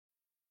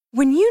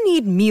When you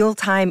need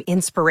mealtime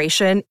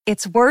inspiration,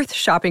 it's worth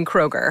shopping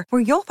Kroger,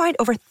 where you'll find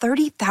over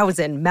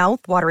 30,000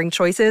 mouth-watering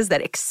choices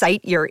that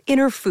excite your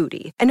inner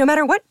foodie. And no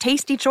matter what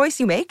tasty choice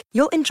you make,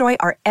 you'll enjoy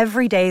our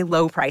everyday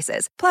low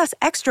prices, plus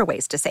extra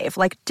ways to save,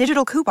 like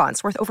digital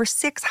coupons worth over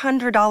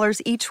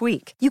 $600 each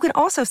week. You can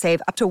also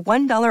save up to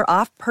 $1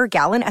 off per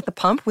gallon at the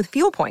pump with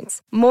fuel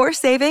points. More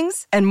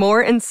savings and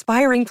more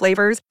inspiring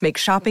flavors make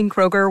shopping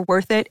Kroger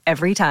worth it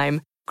every time.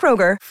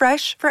 Kroger,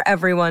 fresh for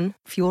everyone.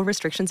 Fuel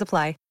restrictions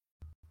apply.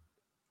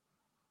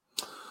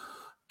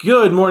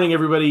 Good morning,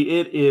 everybody.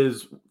 It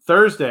is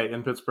Thursday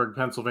in Pittsburgh,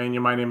 Pennsylvania.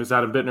 My name is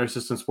Adam Bittner,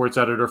 Assistant Sports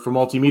Editor for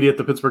Multimedia at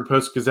the Pittsburgh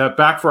Post-Gazette.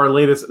 Back for our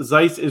latest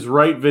Zeiss is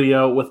Right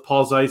video with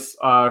Paul Zeiss,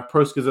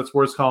 Post-Gazette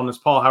sports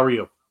columnist. Paul, how are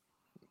you?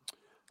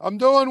 I'm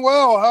doing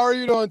well. How are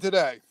you doing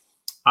today?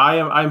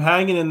 I'm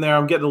hanging in there.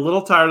 I'm getting a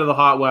little tired of the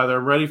hot weather.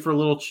 I'm ready for a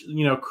little,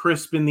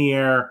 crisp in the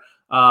air.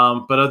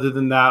 But other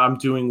than that, I'm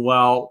doing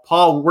well.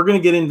 Paul, we're going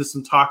to get into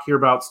some talk here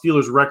about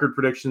Steelers record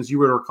predictions.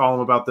 You wrote a column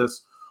about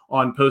this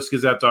on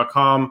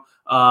postgazette.com.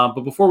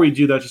 But before we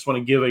do that, I just want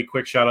to give a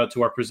quick shout out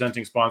to our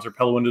presenting sponsor,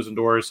 Pella Windows and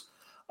Doors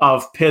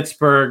of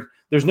Pittsburgh.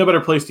 There's no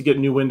better place to get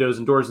new windows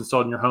and doors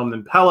installed in your home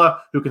than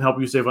Pella, who can help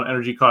you save on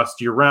energy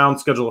costs year-round.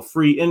 Schedule a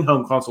free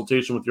in-home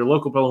consultation with your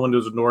local Pella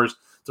Windows and Doors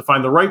to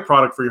find the right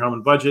product for your home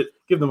and budget.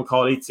 Give them a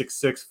call at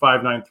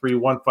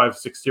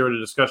 866-593-1560 to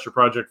discuss your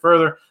project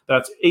further.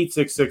 That's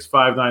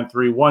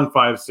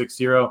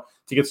 866-593-1560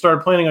 to get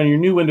started planning on your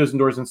new windows and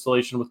doors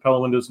installation with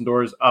Pella Windows and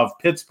Doors of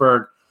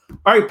Pittsburgh.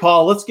 All right,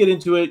 Paul, let's get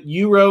into it.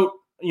 You wrote,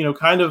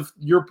 kind of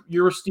your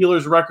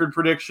Steelers record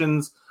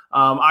predictions.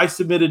 I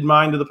submitted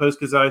mine to the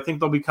Post-Gazette. I think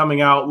they'll be coming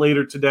out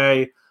later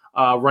today,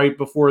 right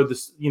before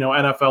this,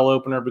 NFL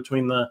opener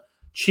between the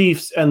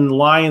Chiefs and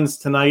Lions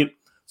tonight.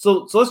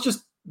 So let's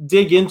just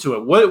dig into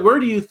it. Where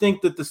do you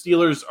think that the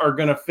Steelers are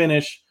going to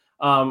finish?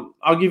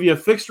 I'll give you a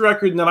fixed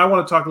record, and then I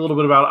want to talk a little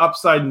bit about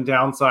upside and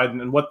downside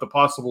and what the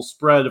possible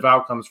spread of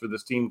outcomes for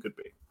this team could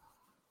be.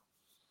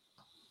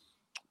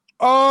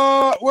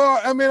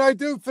 I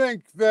do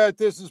think that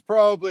this is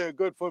probably a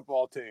good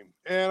football team.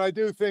 And I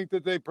do think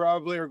that they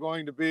probably are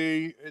going to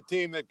be a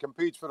team that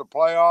competes for the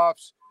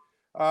playoffs.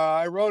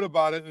 I wrote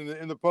about it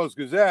in the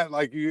Post-Gazette.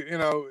 I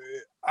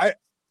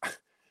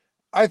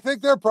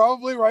think they're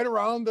probably right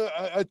around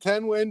a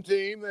 10-win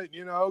team that,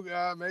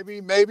 maybe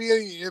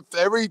if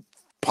every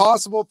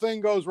possible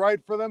thing goes right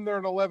for them, they're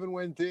an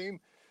 11-win team.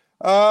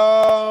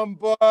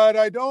 But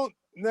I don't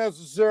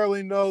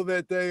necessarily know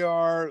that they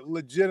are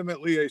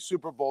legitimately a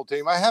Super Bowl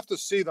team. I have to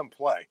see them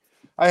play.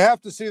 I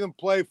have to see them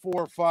play 4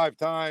 or 5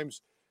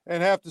 times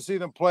and have to see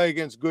them play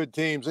against good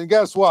teams. And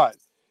guess what?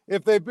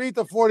 If they beat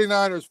the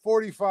 49ers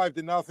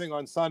 45-0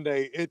 on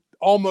Sunday, it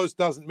almost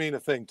doesn't mean a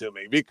thing to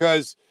me,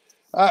 because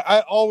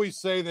I always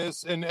say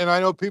this, and I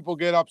know people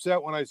get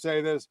upset when I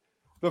say this.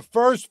 The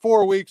first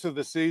 4 weeks of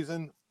the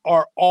season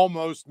are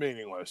almost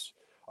meaningless.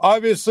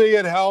 Obviously,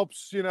 it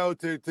helps,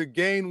 to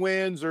gain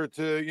wins or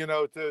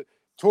to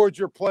towards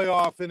your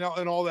playoff and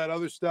all that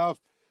other stuff.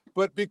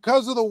 But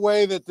because of the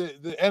way that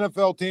the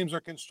NFL teams are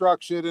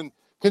constructed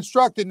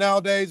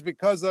nowadays,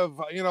 because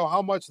of,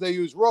 how much they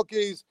use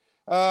rookies,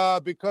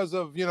 because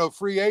of,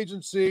 free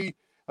agency,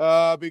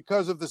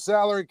 because of the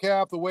salary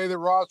cap, the way the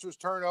rosters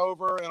turn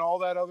over and all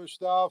that other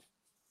stuff,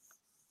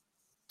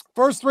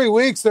 first 3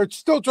 weeks, they're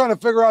still trying to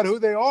figure out who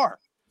they are.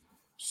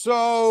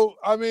 So,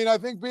 I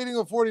think beating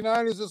the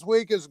 49ers this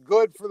week is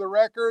good for the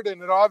record,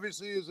 and it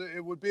obviously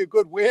it would be a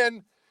good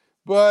win.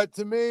 But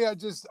to me,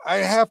 I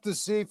have to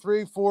see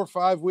 3, 4,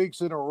 5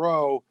 weeks in a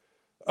row,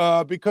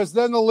 because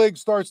then the league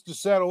starts to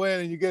settle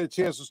in and you get a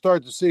chance to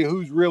start to see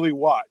who's really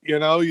what.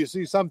 You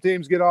see some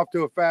teams get off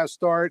to a fast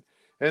start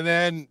and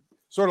then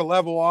sort of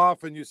level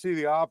off, and you see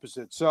the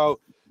opposite.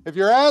 So if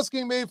you're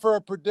asking me for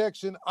a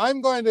prediction,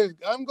 I'm going to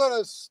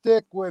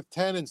stick with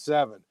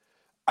 10-7.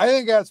 I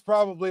think that's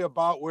probably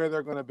about where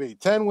they're going to be.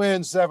 10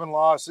 wins, 7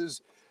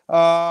 losses.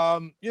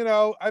 I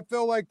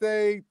feel like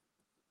they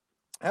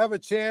have a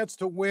chance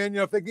to win.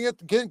 If they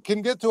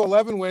can get to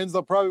 11 wins,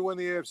 they'll probably win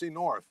the AFC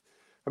North.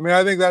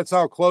 I think that's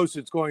how close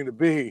it's going to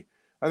be.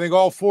 I think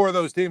all 4 of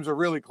those teams are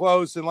really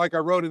close. And like I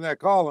wrote in that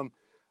column,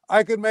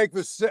 I could make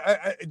this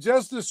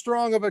just as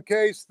strong of a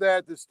case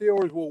that the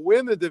Steelers will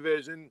win the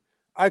division.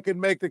 I could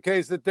make the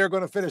case that they're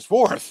going to finish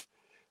 4th.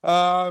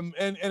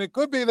 And it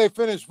could be they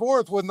finish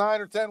 4th with 9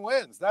 or 10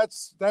 wins.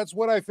 That's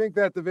what I think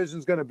that division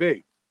is going to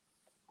be.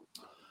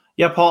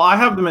 Yeah, Paul, I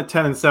have them at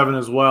 10-7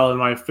 as well in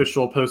my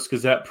official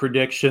Post-Gazette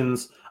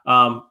predictions.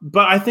 But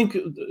I think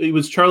it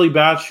was Charlie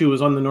Batch who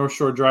was on the North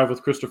Shore Drive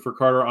with Christopher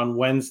Carter on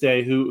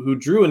Wednesday who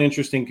drew an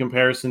interesting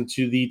comparison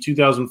to the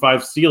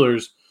 2005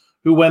 Steelers,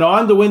 who went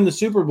on to win the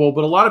Super Bowl.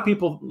 But a lot of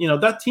people,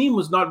 that team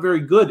was not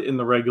very good in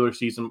the regular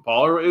season,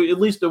 Paul, or at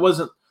least it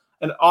wasn't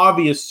an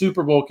obvious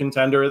Super Bowl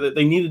contender. That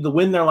they needed to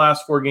win their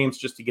last 4 games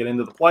just to get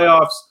into the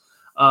playoffs.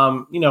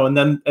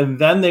 And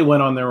then they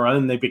went on their run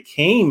and they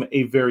became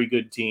a very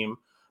good team.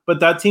 But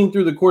that team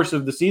through the course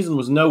of the season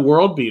was no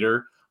world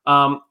beater.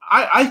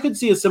 I could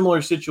see a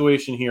similar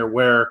situation here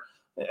where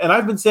and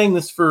I've been saying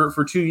this for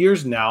 2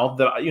 years now,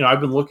 that I've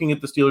been looking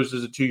at the Steelers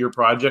as a 2-year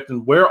project,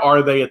 and where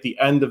are they at the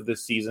end of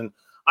this season?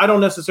 I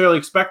don't necessarily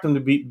expect them to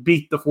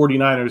beat the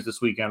 49ers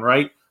this weekend,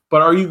 right?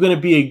 But are you going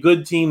to be a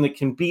good team that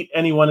can beat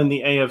anyone in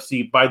the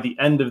AFC by the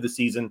end of the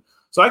season?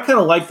 So I kind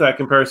of like that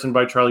comparison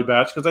by Charlie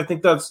Batch, because I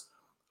think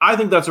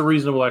that's a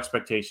reasonable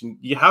expectation.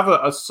 You have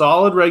a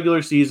solid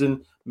regular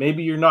season.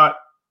 Maybe you're not,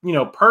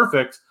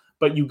 perfect,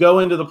 but you go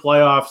into the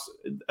playoffs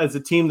as a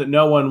team that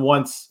no one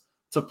wants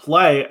to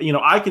play.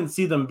 I can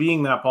see them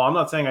being that, Paul. I'm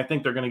not saying I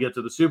think they're going to get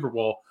to the Super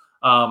Bowl,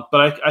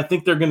 but I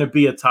think they're going to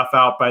be a tough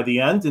out by the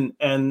end,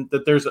 and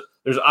that there's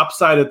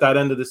upside at that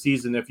end of the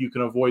season if you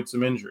can avoid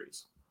some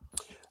injuries.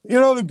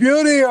 The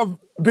beauty of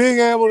being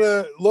able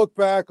to look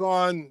back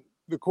on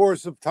the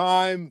course of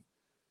time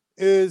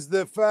is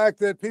the fact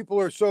that people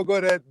are so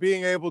good at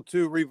being able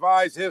to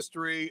revise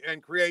history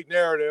and create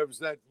narratives,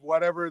 that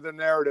whatever the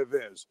narrative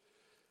is.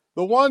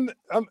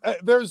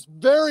 There's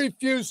very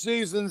few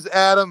seasons,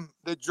 Adam,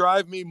 that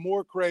drive me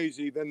more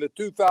crazy than the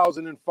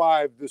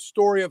 2005, the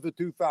story of the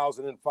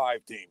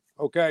 2005 team.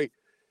 Okay.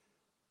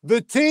 The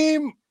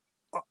team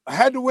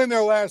had to win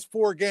their last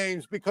 4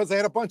 games because they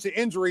had a bunch of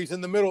injuries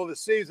in the middle of the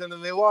season,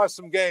 and they lost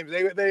some games.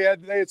 They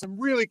had some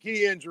really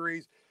key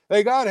injuries.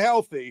 They got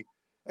healthy,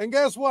 and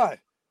guess what?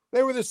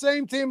 They were the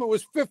same team that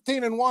was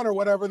 15-1 or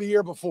whatever the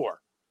year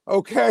before.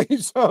 Okay,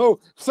 so,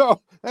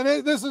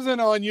 this isn't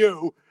on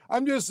you.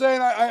 I'm just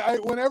saying, I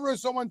whenever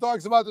someone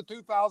talks about the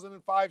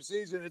 2005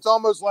 season, it's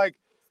almost like,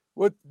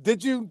 what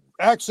did you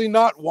actually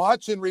not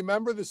watch and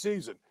remember the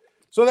season?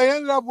 So they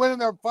ended up winning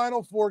their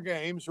final 4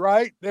 games,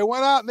 right? They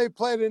went out and they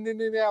played an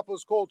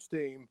Indianapolis Colts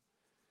team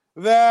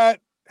that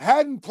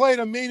hadn't played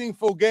a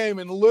meaningful game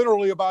in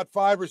literally about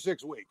 5 or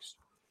 6 weeks,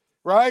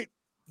 right?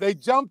 They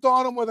jumped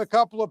on them with a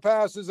couple of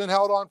passes and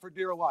held on for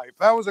dear life.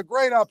 That was a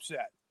great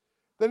upset.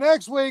 The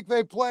next week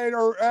they played,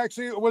 or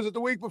actually was it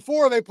the week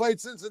before, they played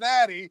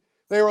Cincinnati.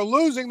 They were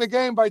losing the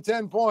game by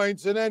 10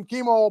 points, and then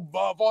Kimo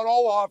von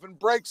Olhoffen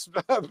breaks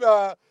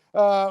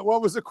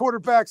what was the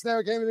quarterback's name?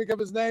 I can't even think of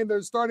his name.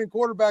 Their starting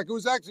quarterback, who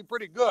was actually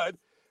pretty good,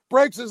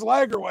 breaks his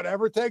leg or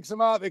whatever, takes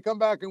him out. They come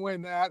back and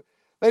win that.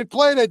 They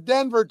played a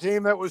Denver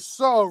team that was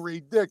so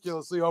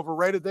ridiculously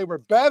overrated. They were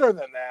better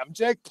than them.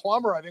 Jake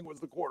Plummer, I think, was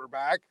the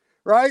quarterback,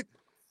 right?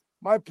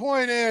 My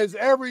point is,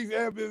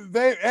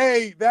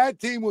 that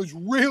team was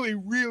really,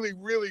 really,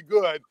 really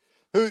good.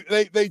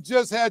 They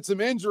just had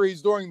some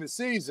injuries during the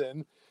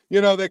season,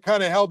 that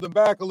kind of held them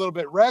back a little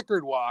bit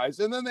record-wise,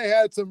 and then they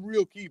had some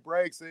real key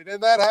breaks, and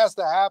that has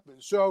to happen.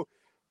 So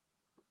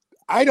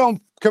I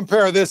don't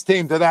compare this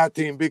team to that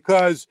team,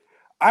 because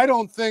I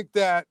don't think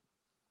that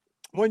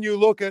when you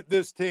look at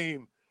this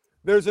team,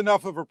 there's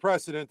enough of a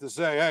precedent to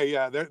say, hey,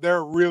 yeah, they're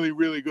a really,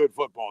 really good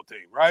football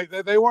team, right?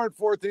 They weren't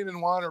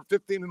 14-1 or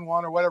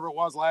 15-1 or whatever it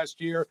was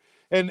last year,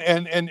 and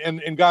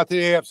got to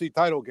the AFC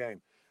title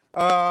game.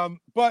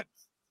 But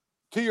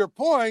to your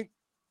point,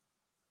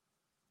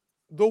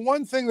 the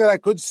one thing that I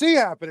could see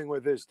happening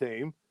with this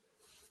team,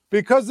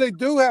 because they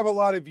do have a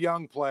lot of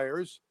young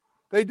players,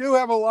 they do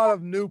have a lot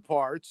of new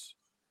parts,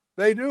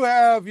 they do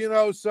have,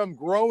 some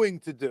growing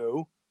to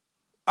do.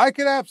 I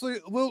could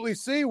absolutely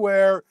see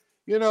where,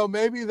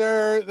 maybe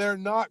they're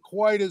not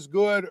quite as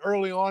good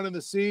early on in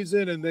the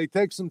season, and they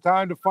take some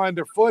time to find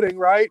their footing,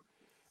 right?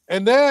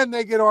 And then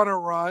they get on a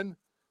run,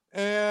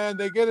 and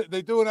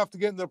they do enough to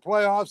get in the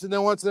playoffs, and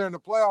then once they're in the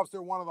playoffs,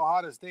 they're one of the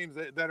hottest teams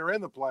that are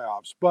in the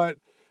playoffs. But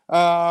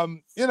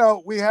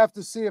we have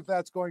to see if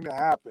that's going to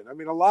happen. I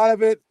mean, a lot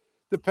of it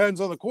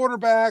depends on the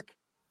quarterback.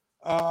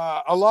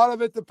 A lot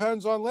of it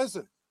depends on,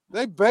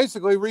 they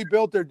basically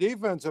rebuilt their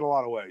defense in a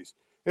lot of ways,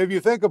 if you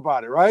think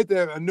about it, right? They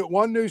have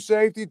one new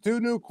safety, 2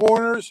 new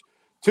corners,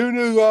 2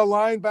 new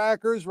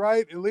linebackers,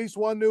 right? At least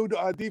 1 new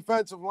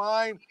defensive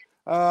line.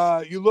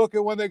 You look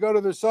at when they go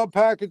to the sub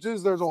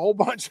packages, there's a whole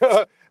bunch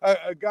of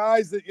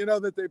guys that,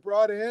 that they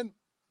brought in.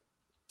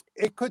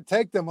 It could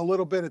take them a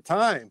little bit of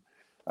time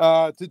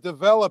to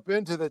develop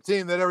into the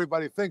team that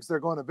everybody thinks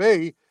they're going to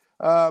be.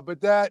 But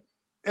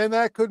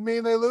that could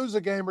mean they lose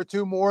a game or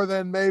 2 more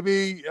than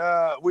maybe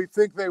we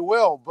think they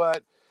will.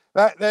 But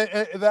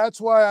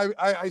that's why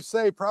I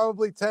say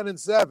probably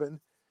 10-7,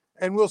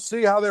 and we'll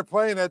see how they're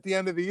playing at the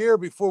end of the year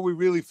before we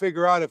really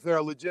figure out if they're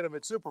a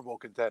legitimate Super Bowl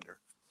contender.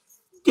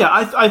 Yeah,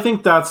 I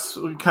think that's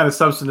kind of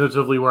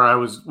substantively where I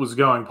was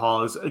going,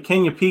 Paul, is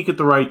can you peak at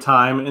the right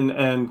time,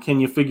 and can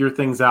you figure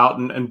things out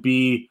and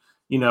be,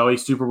 a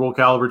Super Bowl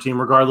caliber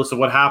team, regardless of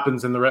what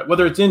happens in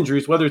whether it's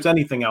injuries, whether it's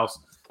anything else.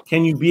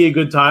 Can you be a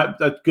good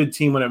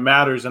team when it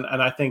matters? And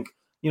I think,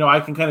 I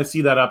can kind of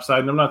see that upside,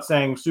 and I'm not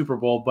saying Super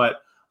Bowl,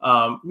 but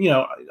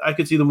I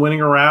could see them winning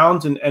a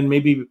round and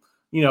maybe,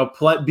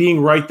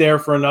 being right there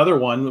for another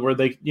one where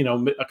they,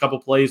 a couple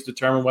plays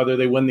determine whether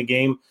they win the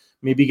game,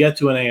 maybe get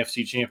to an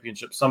AFC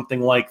championship,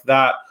 something like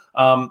that.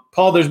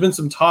 Paul, there's been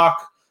some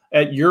talk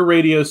at your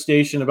radio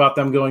station about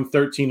them going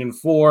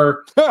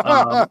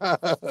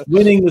 13-4,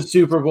 winning the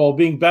Super Bowl,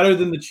 being better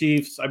than the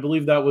Chiefs. I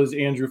believe that was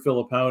Andrew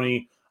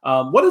Filipponi.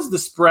 What is the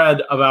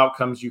spread of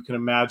outcomes you can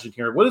imagine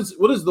here? What is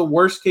the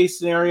worst case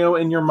scenario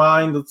in your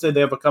mind? Let's say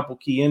they have a couple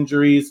key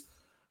injuries.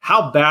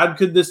 how bad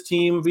could this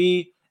team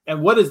be?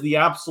 And what is the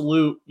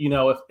absolute,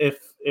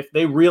 if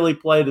they really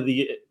play to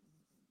the,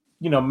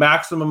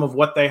 maximum of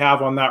what they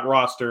have on that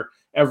roster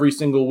every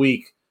single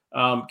week,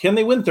 can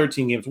they win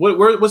 13 games?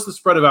 What's the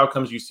spread of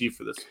outcomes you see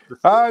for this?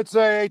 I'd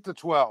say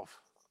 8-12.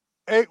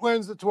 8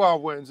 wins to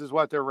 12 wins is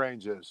what their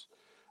range is.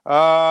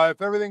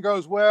 If everything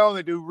goes well,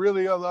 they do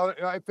really a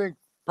lot. I think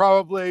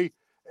probably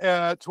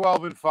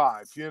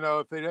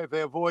 12-5. If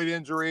they avoid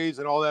injuries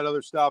and all that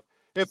other stuff.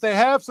 If they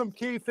have some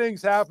key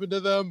things happen to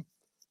them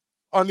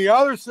on the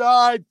other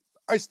side,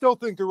 I still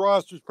think the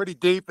roster is pretty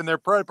deep, and they're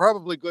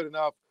probably good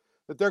enough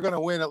that they're going to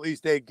win at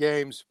least 8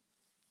 games.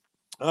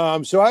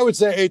 So I would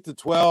say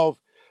 8-12.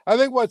 I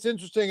think what's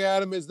interesting,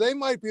 Adam, is they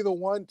might be the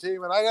one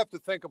team, and I'd have to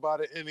think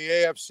about it in the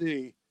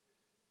AFC,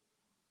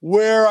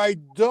 where I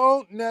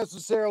don't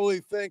necessarily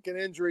think an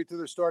injury to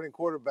their starting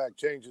quarterback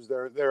changes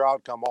their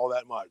outcome all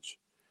that much.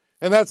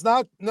 And that's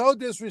no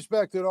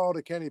disrespect at all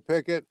to Kenny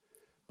Pickett,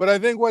 but I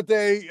think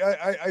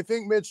I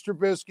think Mitch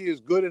Trubisky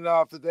is good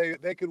enough that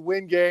they could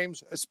win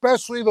games,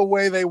 especially the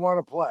way they want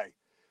to play.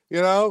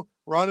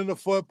 Running the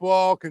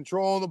football,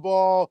 controlling the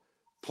ball,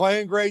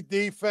 playing great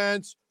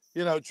defense,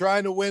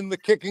 trying to win the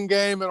kicking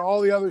game and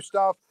all the other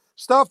stuff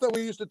that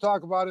we used to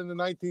talk about in the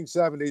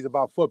 1970s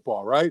about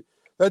football, right?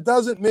 That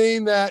doesn't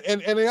mean that.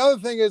 And the other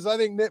thing is, I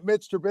think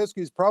Mitch Trubisky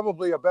is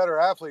probably a better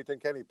athlete than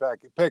Kenny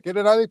Pickett.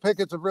 And I think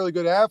Pickett's a really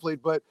good athlete.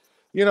 But,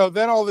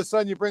 then all of a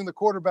sudden you bring the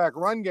quarterback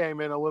run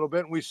game in a little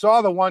bit. And we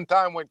saw the one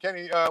time when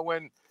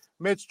when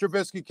Mitch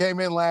Trubisky came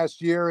in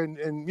last year and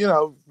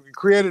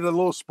created a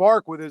little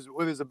spark with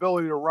his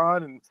ability to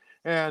run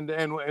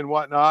and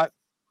whatnot.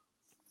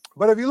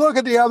 But if you look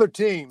at the other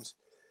teams,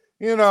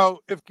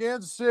 if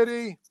Kansas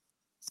City,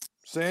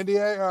 San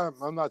Diego,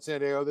 I'm not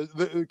San Diego,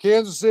 the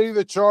Kansas City,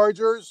 the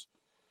Chargers,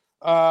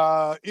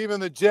 even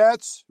the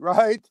Jets,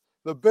 right?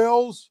 The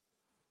Bills,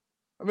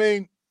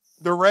 the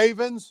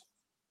Ravens,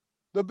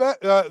 the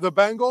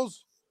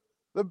Bengals,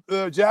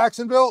 the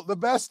Jacksonville, the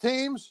best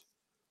teams,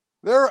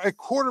 they're a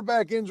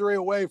quarterback injury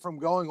away from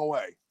going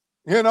away.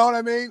 You know what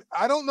I mean?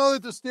 I don't know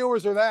that the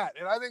Steelers are that.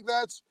 And I think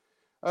that's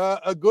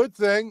a good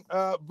thing,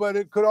 but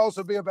it could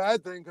also be a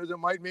bad thing because it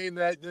might mean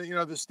that, the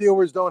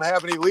Steelers don't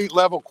have an elite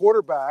level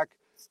quarterback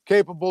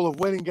capable of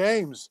winning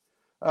games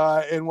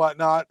and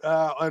whatnot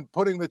and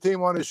putting the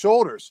team on his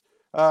shoulders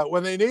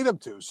when they need him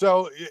to.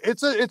 So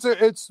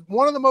it's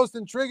one of the most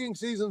intriguing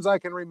seasons I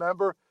can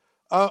remember.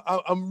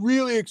 I'm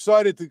really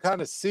excited to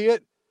kind of see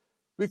it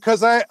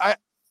because I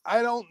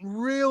don't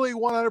really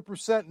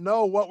 100%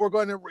 know what we're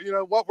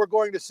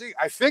going to see.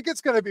 I think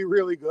it's going to be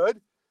really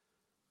good,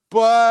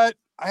 but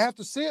I have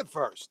to see it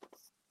first.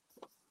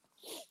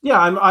 Yeah,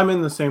 I'm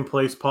in the same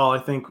place, Paul. I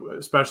think,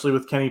 especially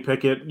with Kenny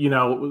Pickett,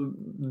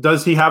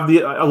 does he have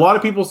a lot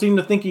of people seem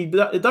to think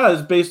it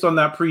does based on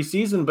that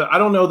preseason, but I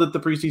don't know that the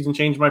preseason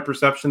changed my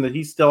perception that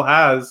he still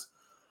has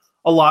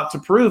a lot to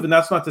prove. And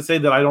that's not to say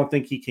that I don't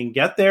think he can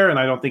get there, and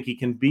I don't think he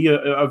can be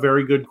a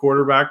very good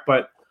quarterback,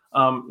 but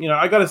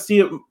I got to see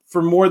it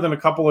for more than a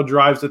couple of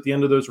drives at the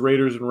end of those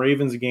Raiders and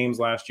Ravens games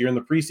last year, and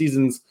the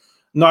preseason's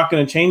not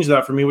going to change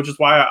that for me, which is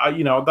why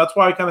that's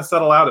why I kind of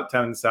settle out at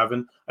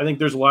 10-7. I think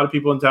there's a lot of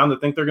people in town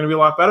that think they're going to be a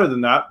lot better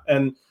than that.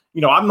 And,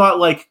 I'm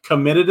not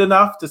committed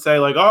enough to say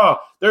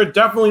they're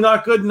definitely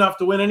not good enough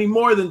to win any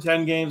more than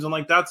 10 games. And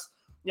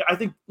I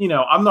think,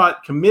 I'm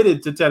not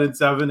committed to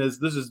 10-7 as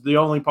this is the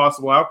only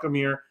possible outcome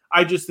here.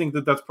 I just think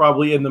that that's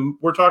probably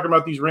we're talking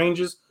about these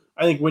ranges.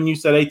 I think when you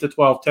said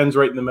 8-12, 10's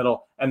right in the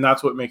middle. And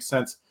that's what makes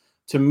sense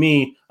to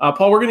me.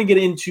 Paul, we're going to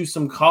get into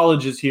some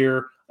colleges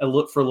here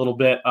for a little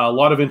bit. A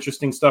lot of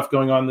interesting stuff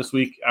going on this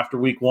week after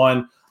week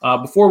 1.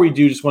 Before we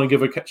do, just want to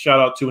give a shout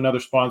out to another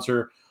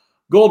sponsor,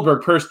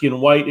 Goldberg, Persky &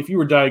 White. If you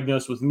were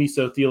diagnosed with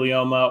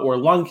mesothelioma or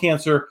lung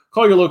cancer,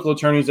 call your local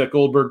attorneys at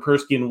Goldberg,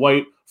 Persky &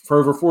 White. For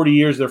over 40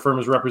 years, their firm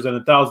has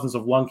represented thousands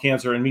of lung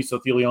cancer and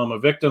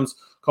mesothelioma victims.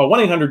 Call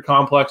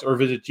 1-800-COMPLEX or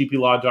visit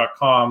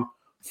gplaw.com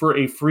for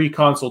a free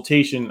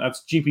consultation.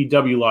 That's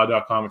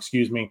gpwlaw.com,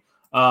 excuse me.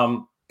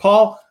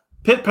 Paul,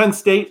 Pitt, Penn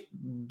State,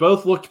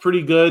 both looked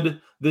pretty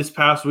good this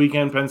past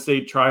weekend. Penn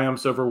State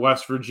triumphs over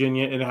West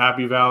Virginia in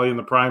Happy Valley in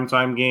the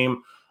primetime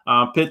game.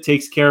 Pitt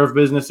takes care of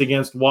business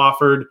against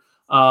Wofford.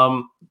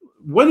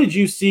 What did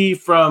you see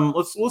from –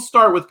 let's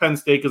start with Penn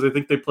State because I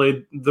think they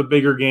played the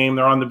bigger game.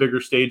 They're on the bigger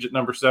stage at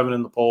number 7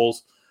 in the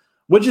polls.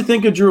 What did you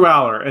think of Drew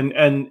Aller?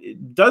 And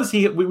does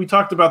he – we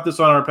talked about this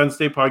on our Penn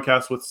State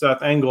podcast with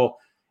Seth Engel.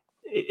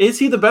 Is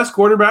he the best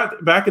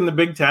quarterback back in the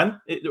Big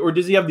Ten? Or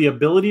does he have the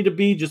ability to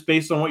be just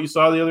based on what you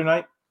saw the other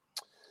night?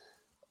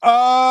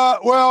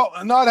 Well,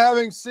 not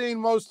having seen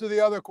most of the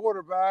other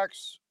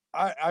quarterbacks,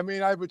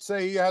 I would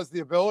say he has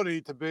the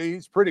ability to be.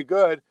 He's pretty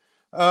good.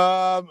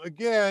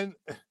 Again,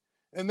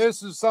 and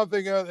this is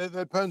something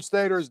that Penn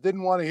Staters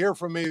didn't want to hear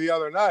from me the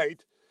other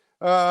night.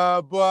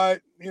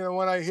 But,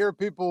 when I hear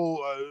people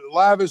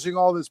lavishing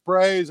all this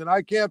praise, and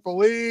I can't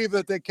believe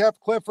that they kept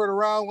Clifford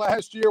around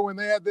last year when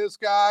they had this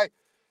guy,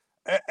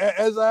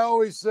 as I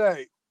always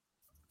say,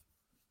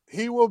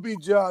 he will be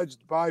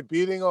judged by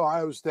beating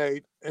Ohio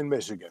State and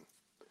Michigan.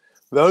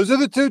 Those are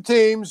the two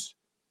teams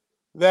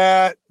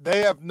that they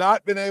have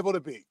not been able to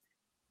beat,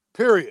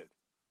 period.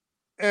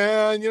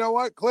 And you know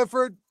what,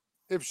 Clifford,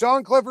 if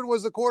Sean Clifford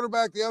was the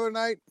quarterback the other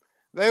night,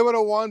 they would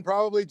have won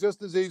probably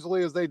just as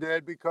easily as they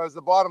did, because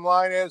the bottom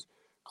line is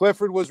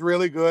Clifford was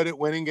really good at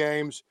winning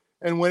games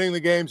and winning the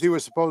games he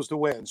was supposed to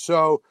win.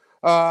 So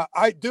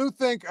I do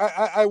think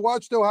I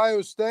watched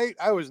Ohio State.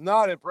 I was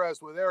not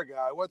impressed with their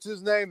guy. What's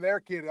his name? Their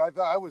kid. I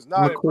thought I was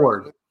not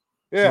impressed with.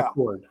 Yeah,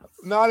 McCord.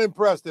 Not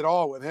impressed at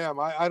all with him.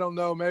 I don't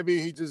know. Maybe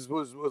he just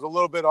was a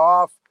little bit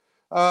off.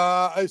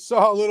 I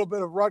saw a little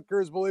bit of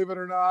Rutgers, believe it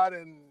or not,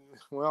 and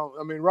well,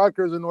 I mean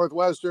Rutgers and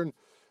Northwestern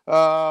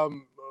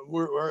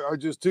are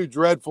just two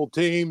dreadful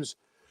teams.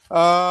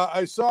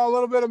 I saw a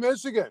little bit of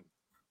Michigan,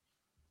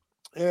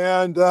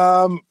 and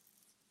to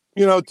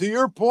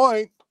your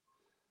point,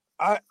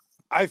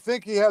 I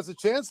think he has a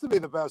chance to be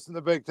the best in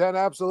the Big Ten,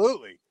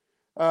 absolutely.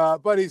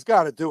 But he's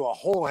got to do a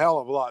whole hell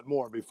of a lot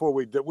more before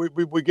we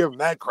give him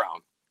that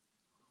crown.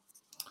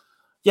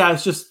 Yeah,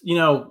 it's just,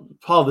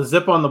 Paul, the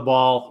zip on the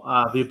ball,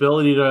 the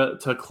ability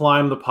to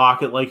climb the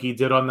pocket like he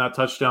did on that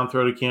touchdown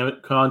throw to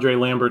Condre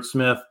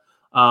Lambert-Smith.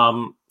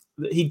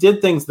 He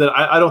did things that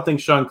I don't think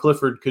Sean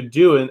Clifford could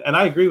do. And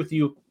I agree with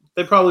you.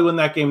 They probably win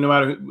that game no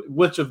matter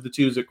which of the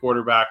two is at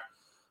quarterback.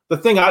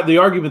 The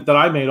argument that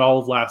I made all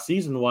of last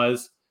season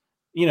was,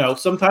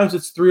 sometimes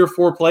it's 3 or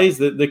 4 plays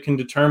that can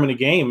determine a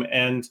game.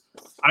 And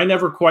I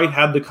never quite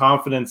had the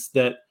confidence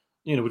that,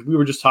 we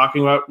were just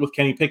talking about with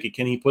Kenny Pickett.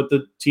 Can he put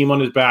the team on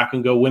his back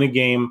and go win a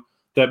game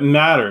that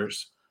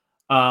matters?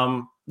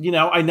 I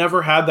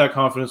never had that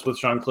confidence with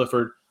Sean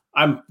Clifford.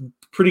 I'm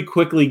pretty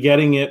quickly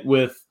getting it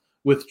with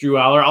Drew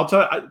Aller. I'll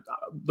tell you,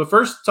 the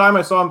first time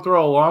I saw him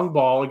throw a long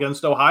ball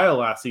against Ohio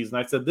last season,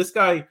 I said, this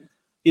guy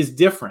is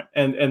different.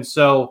 And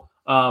so,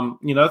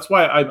 that's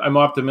why I'm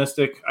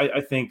optimistic. I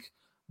think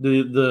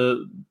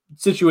the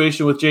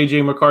situation with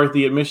J.J.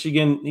 McCarthy at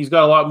Michigan, he's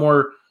got a lot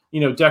more,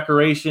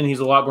 decoration. He's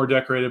a lot more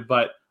decorated,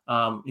 but,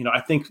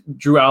 I think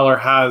Drew Aller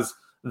has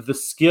the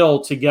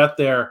skill to get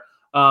there.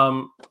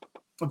 Do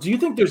you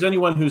think there's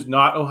anyone who's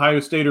not Ohio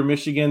State or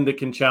Michigan that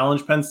can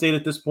challenge Penn State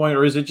at this point?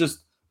 Or is it just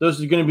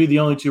those are going to be the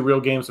only 2 real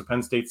games of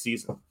Penn State's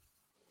season?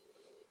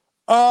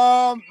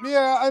 Yeah,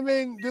 I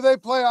mean, do they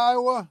play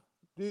Iowa?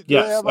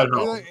 Yes, I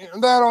know.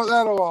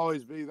 That'll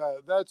always be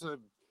that.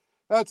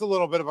 That's a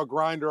little bit of a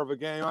grinder of a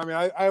game. I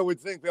mean, I would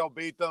think they'll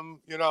beat them.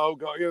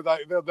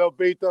 They'll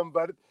beat them,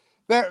 but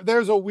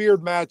there's a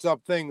weird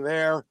matchup thing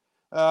there.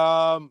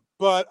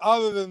 But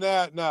other than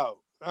that, no.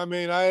 I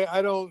mean,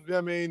 I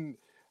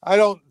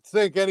don't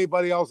think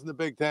anybody else in the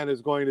Big Ten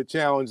is going to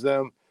challenge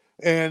them.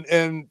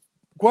 And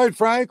quite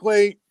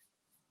frankly,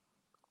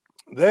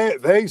 they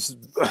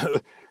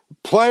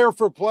player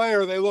for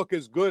player, they look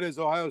as good as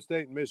Ohio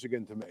State and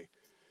Michigan to me.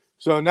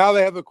 So now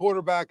they have the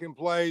quarterback in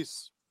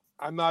place.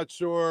 I'm not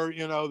sure,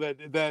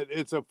 that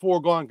it's a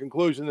foregone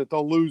conclusion that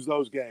they'll lose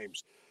those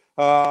games.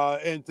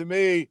 And to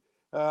me,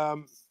 I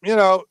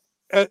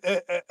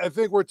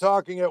think we're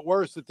talking at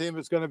worst a team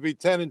that's going to be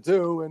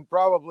 10-2, and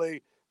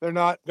probably they're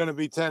not going to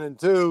be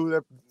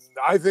 10-2.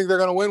 I think they're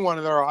going to win one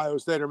of their Ohio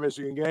State or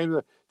Michigan games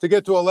to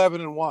get to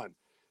 11-1.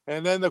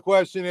 And then the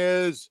question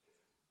is,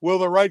 will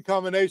the right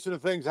combination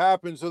of things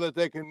happen so that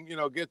they can,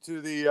 get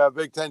to the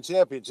Big Ten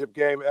championship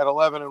game at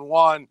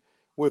 11-1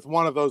 with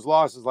one of those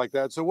losses like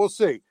that? So we'll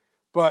see.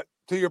 But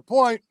to your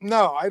point,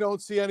 no, I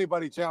don't see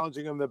anybody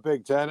challenging them in the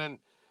Big Ten. And,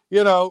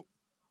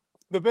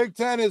 the Big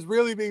Ten has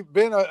really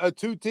been a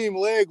 2-team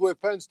league,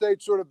 with Penn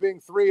State sort of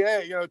being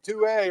 3A,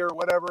 2A or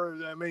whatever.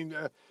 I mean,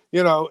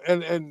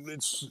 and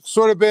it's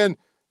sort of been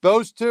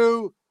those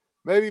two,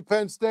 maybe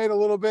Penn State a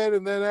little bit.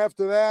 And then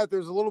after that,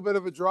 there's a little bit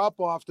of a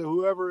drop off to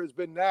whoever has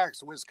been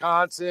next,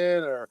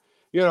 Wisconsin or,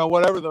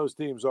 whatever those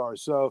teams are.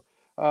 So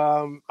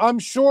I'm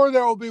sure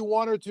there will be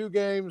 1 or 2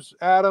 games,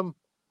 Adam,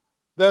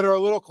 that are a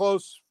little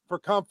close for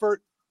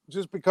comfort,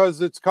 just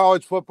because it's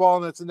college football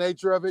and that's the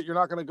nature of it. You're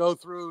not going to go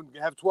through and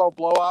have 12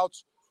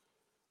 blowouts.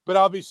 But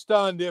I'll be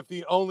stunned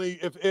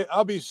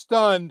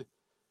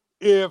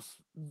if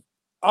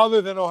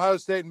other than Ohio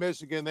State and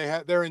Michigan,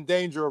 they're in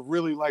danger of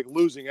really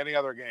losing any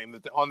other game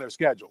on their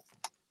schedule.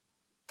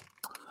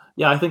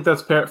 Yeah, I think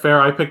that's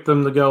fair. I picked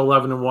them to go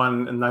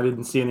 11-1, and I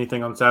didn't see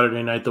anything on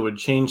Saturday night that would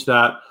change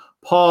that.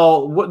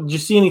 Paul, did you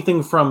see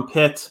anything from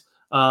Pitt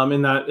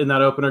in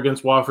that opener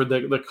against Wofford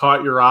that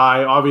caught your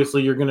eye?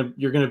 Obviously, you're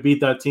gonna beat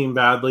that team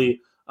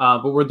badly,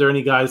 but were there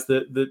any guys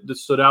that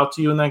stood out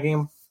to you in that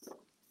game?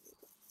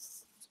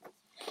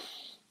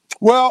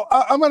 Well,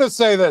 I'm going to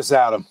say this,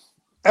 Adam.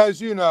 As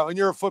you know, and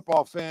you're a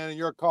football fan and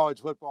you're a college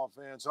football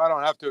fan, so I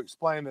don't have to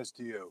explain this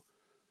to you.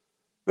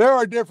 There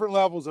are different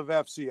levels of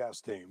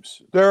FCS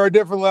teams. There are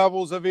different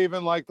levels of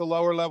even the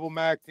lower level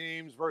MAC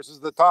teams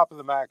versus the top of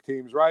the MAC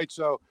teams, right?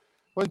 So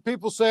when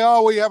people say,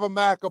 "Oh, we have a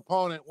MAC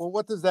opponent," well,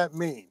 what does that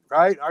mean,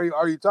 right?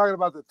 Are you talking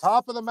about the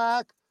top of the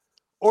MAC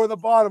or the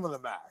bottom of the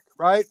MAC,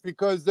 right?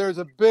 Because there's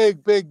a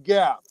big, big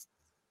gap.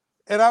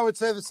 And I would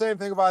say the same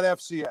thing about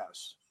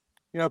FCS.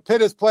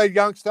 Pitt has played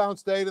Youngstown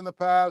State in the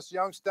past.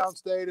 Youngstown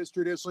State has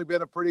traditionally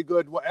been a pretty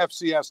good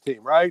FCS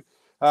team, right?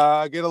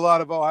 Get a lot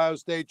of Ohio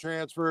State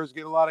transfers,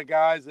 get a lot of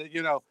guys that,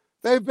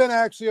 they've been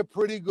actually a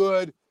pretty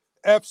good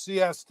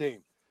FCS team.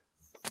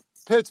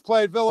 Pitt's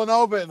played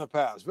Villanova in the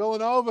past.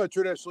 Villanova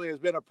traditionally has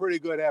been a pretty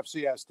good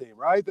FCS team,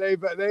 right? They've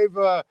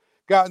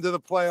gotten to the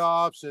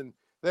playoffs, and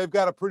they've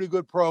got a pretty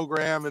good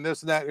program and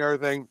this and that and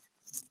everything.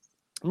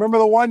 Remember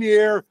the one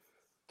year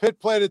Pitt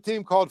played a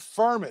team called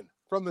Furman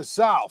from the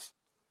South,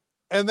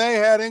 and they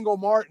had Ingle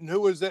Martin,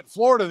 who was at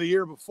Florida the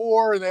year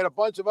before, and they had a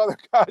bunch of other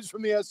guys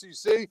from the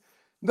SEC.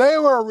 They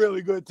were a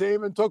really good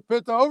team and took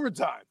Pitt to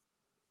overtime.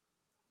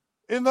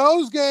 In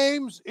those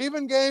games,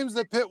 even games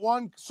that Pitt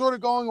won sort of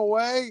going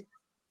away,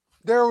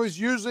 there was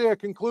usually a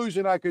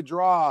conclusion I could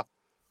draw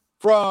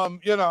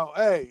from,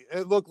 hey,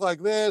 it looked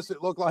like this,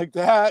 it looked like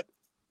that.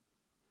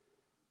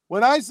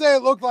 When I say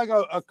it looked like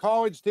a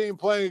college team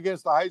playing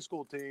against a high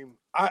school team,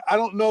 I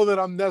don't know that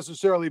I'm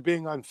necessarily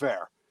being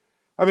unfair.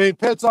 I mean,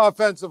 Pitt's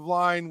offensive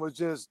line was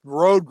just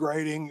road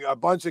grading a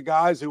bunch of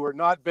guys who were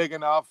not big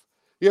enough.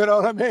 You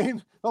know what I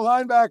mean? The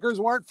linebackers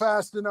weren't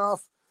fast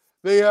enough.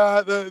 The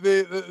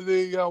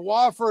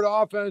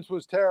Wofford offense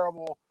was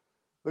terrible.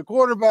 The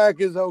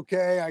quarterback is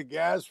okay, I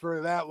guess,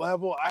 for that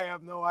level. I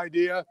have no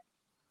idea.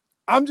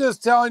 I'm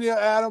just telling you,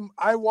 Adam,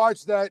 I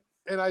watched that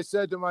and I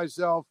said to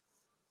myself,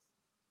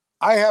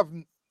 I have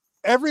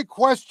every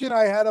question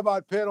I had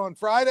about Pitt on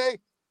Friday,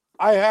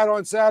 I had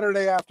on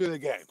Saturday after the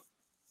game.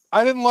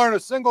 I didn't learn a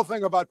single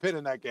thing about Pitt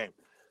in that game,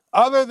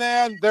 other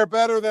than they're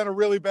better than a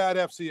really bad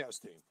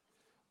FCS team.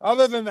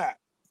 Other than that,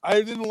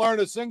 I didn't learn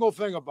a single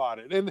thing about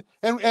it. And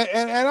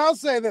I'll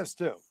say this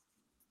too.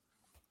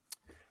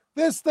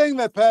 This thing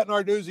that Pat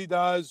Narduzzi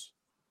does,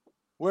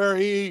 where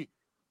he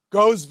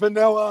goes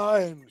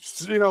vanilla and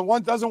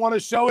one doesn't want to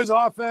show his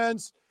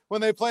offense when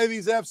they play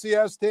these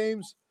FCS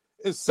teams,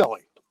 is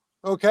silly.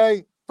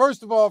 Okay,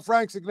 first of all,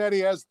 Frank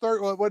Cignetti has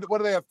what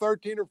do they have?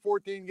 13 or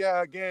 14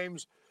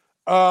 games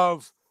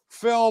of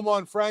film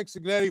on Frank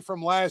Cignetti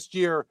from last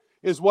year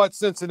is what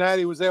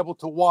Cincinnati was able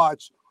to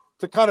watch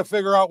to kind of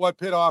figure out what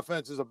Pitt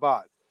offense is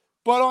about.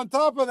 But on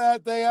top of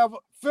that, they have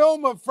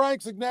film of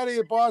Frank Cignetti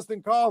at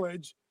Boston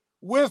College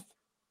with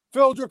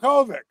Phil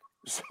Dracovic.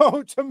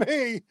 So to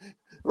me,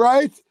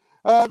 right,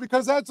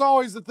 because that's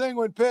always the thing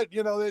when Pitt,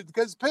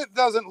 because Pitt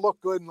doesn't look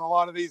good in a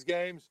lot of these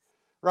games,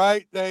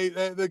 right?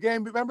 The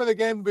game, remember the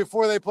game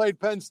before they played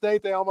Penn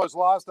State, they almost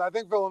lost. I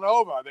think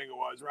Villanova, it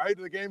was, right?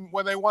 The game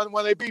when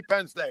they beat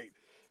Penn State.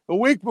 The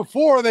week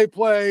before they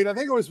played, I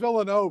think it was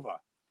Villanova.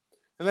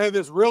 And they had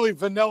this really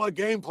vanilla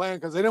game plan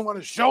because they didn't want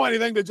to show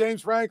anything to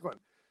James Franklin.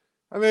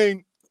 I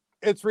mean,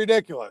 it's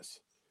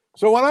ridiculous.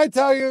 So when I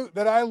tell you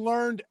that I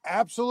learned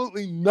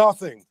absolutely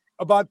nothing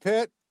about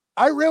Pitt,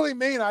 I really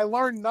mean I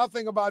learned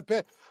nothing about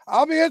Pitt.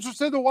 I'll be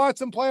interested to watch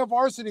them play a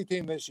varsity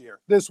team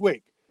this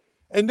week.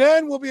 And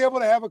then we'll be able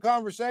to have a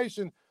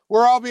conversation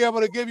where I'll be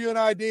able to give you an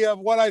idea of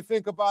what I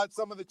think about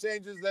some of the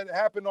changes that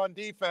happened on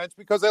defense,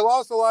 because they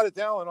lost a lot of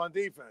talent on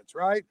defense,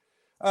 right?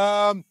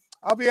 I'll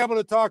be able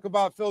to talk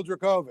about Phil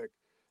Dracovic.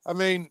 I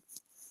mean,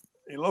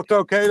 he looked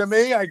okay to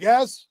me, I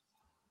guess.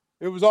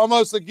 It was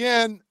almost,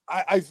 again,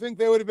 I think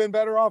they would have been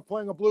better off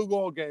playing a blue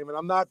gold game, and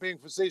I'm not being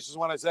facetious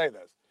when I say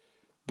this.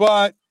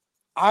 But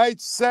I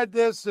said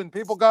this, and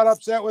people got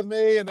upset with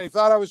me, and they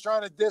thought I was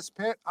trying to diss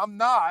Pitt. I'm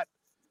not.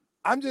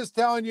 I'm just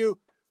telling you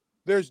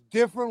there's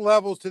different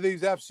levels to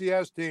these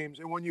FCS teams,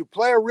 and when you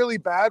play a really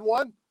bad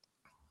one,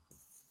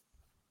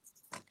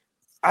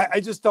 I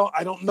just don't.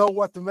 I don't know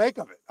what to make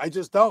of it. I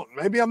just don't.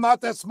 Maybe I'm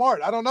not that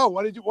smart. I don't know.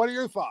 What are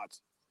your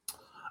thoughts?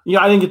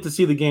 Yeah, I didn't get to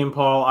see the game,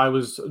 Paul. I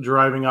was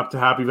driving up to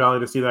Happy Valley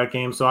to see that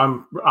game, so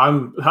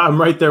I'm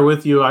right there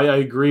with you. I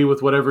agree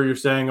with whatever you're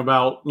saying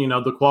about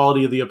the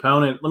quality of the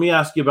opponent. Let me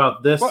ask you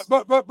about this.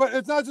 But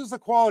it's not just the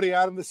quality,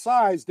 Adam. The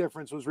size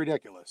difference was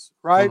ridiculous,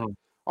 right? Mm-hmm.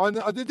 On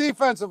the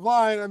defensive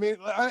line, I mean,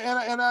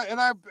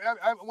 I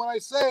when I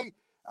say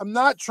I'm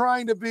not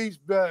trying to be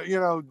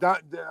I'm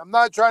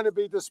not trying to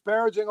be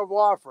disparaging of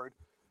Wofford,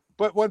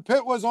 but when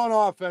Pitt was on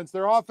offense,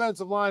 their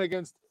offensive line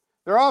against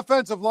the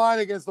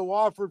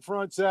Wofford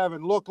front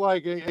seven looked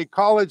like a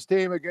college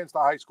team against a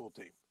high school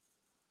team.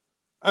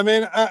 I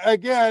mean,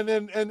 again,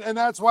 and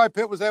that's why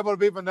Pitt was able to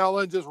be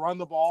vanilla and just run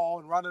the ball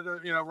and run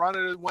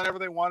it whenever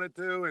they wanted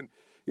to. And,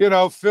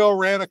 Phil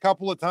ran a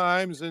couple of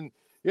times, and,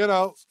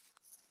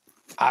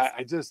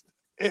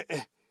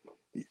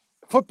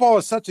 football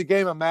is such a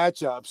game of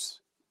matchups.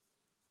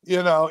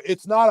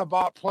 It's not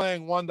about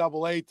playing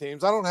 1AA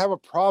teams. I don't have a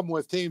problem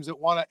with teams that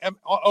want to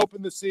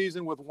open the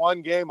season with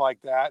one game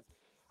like that.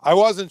 I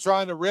wasn't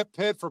trying to rip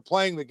Pitt for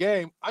playing the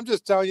game. I'm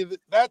just telling you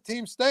that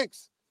team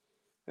stinks.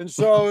 And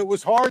so it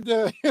was hard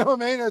to,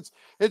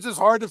 it's just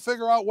hard to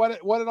figure out what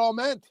it all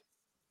meant.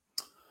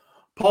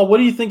 Paul, what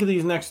do you think of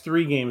these next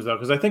three games, though?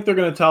 Because I think they're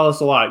going to tell us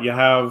a lot. You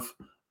have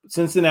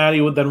Cincinnati,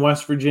 then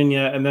West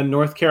Virginia, and then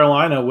North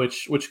Carolina,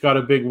 which got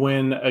a big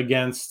win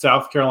against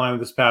South Carolina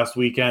this past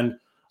weekend.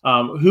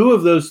 Who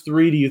of those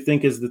three do you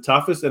think is the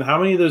toughest, and how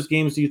many of those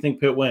games do you think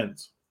Pitt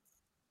wins?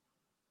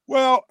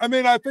 Well, I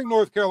mean, I think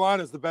North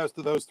Carolina is the best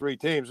of those three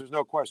teams. There's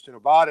no question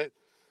about it.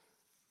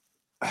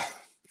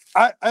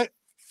 I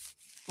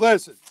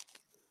listen,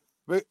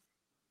 but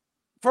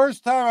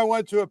first time I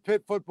went to a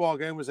Pitt football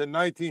game was in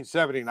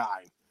 1979.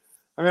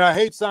 I mean, I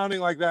hate sounding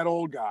like that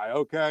old guy,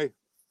 okay?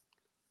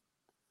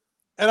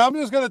 And I'm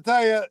just going to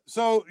tell you,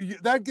 so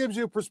that gives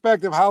you a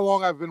perspective how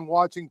long I've been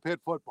watching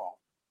Pitt football.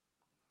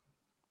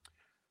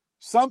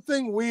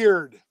 Something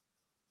weird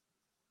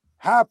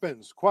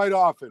happens quite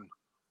often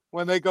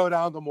when they go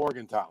down to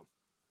Morgantown.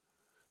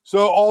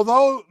 So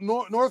although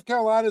North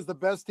Carolina is the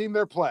best team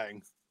they're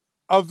playing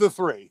of the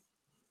three,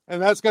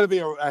 and that's going to be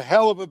a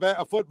hell of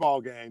a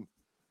football game,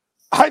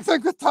 I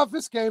think the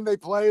toughest game they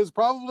play is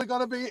probably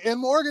going to be in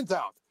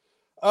Morgantown.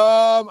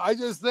 I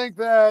just think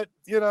that,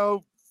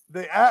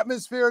 the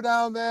atmosphere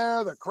down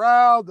there, the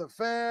crowd, the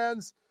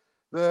fans,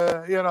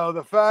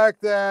 the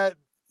fact that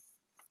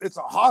it's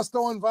a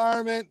hostile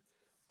environment,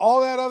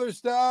 all that other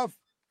stuff.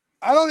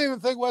 I don't even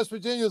think West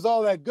Virginia is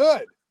all that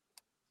good.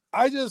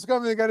 I just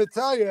got to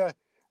tell you,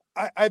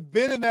 I've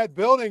been in that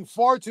building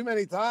far too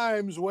many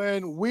times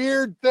when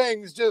weird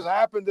things just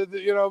happen to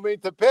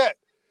to Pitt.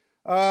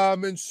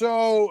 And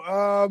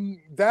so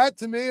that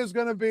to me is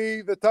going to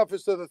be the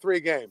toughest of the three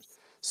games.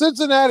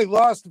 Cincinnati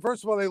lost.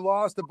 First of all, they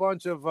lost a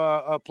bunch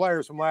of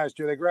players from last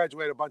year. They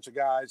graduated a bunch of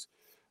guys.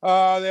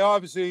 They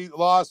obviously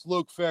lost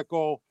Luke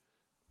Fickell.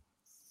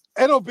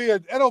 It'll be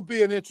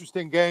an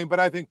interesting game, but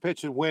I think Pitt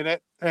should win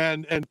it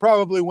and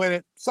probably win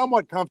it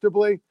somewhat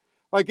comfortably.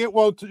 Like it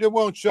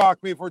won't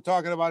shock me if we're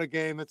talking about a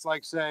game that's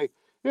like, say,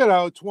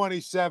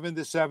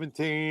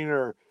 27-17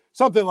 or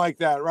something like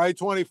that, right?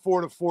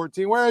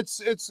 24-14, where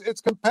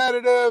it's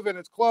competitive and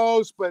it's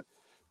close, but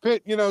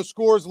Pitt,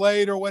 scores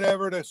late or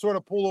whatever to sort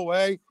of pull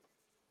away.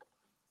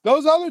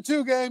 Those other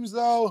two games,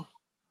 though,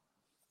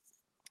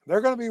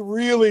 they're going to be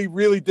really,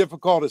 really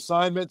difficult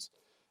assignments.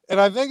 And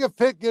I think if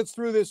Pitt gets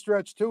through this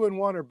stretch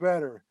 2-1 or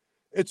better,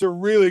 it's a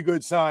really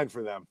good sign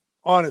for them,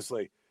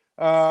 honestly,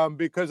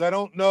 because I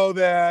don't know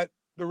that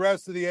the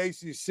rest of the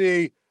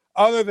ACC,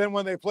 other than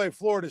when they play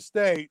Florida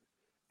State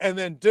and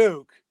then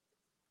Duke,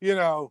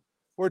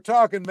 we're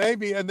talking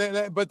maybe,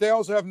 but they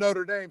also have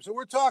Notre Dame. So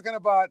we're talking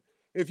about,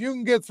 if you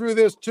can get through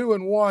this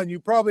 2-1, you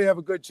probably have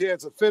a good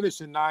chance of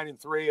finishing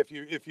 9-3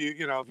 if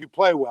you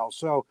play well.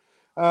 So,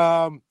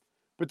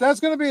 but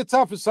that's going to be a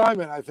tough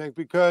assignment, I think,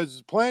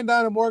 because playing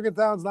down in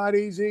Morgantown's not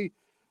easy,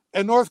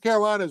 and North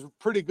Carolina is a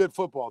pretty good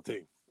football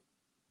team.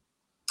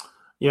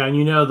 Yeah,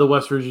 and the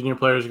West Virginia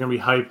players are going to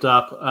be hyped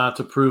up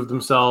to prove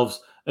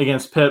themselves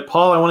against Pitt.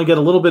 Paul, I want to get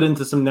a little bit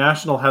into some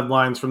national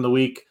headlines from the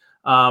week.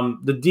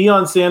 The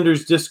Deion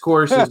Sanders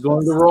discourse is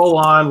going to roll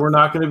on. We're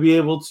not going to be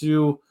able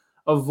to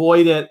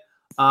avoid it.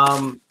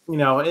 And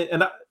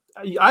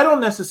I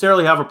don't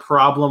necessarily have a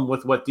problem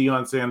with what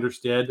Deion Sanders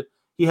did.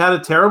 He had a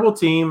terrible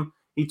team.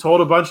 He told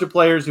a bunch of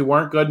players who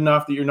weren't good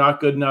enough that you're not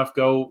good enough.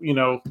 Go,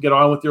 get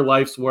on with your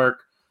life's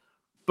work.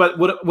 But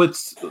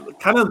what's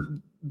kind of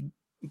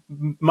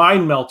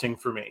mind melting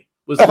for me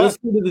was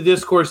listening to the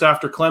discourse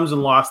after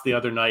Clemson lost the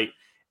other night,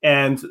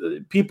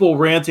 and people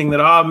ranting that,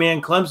 oh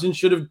man, Clemson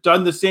should have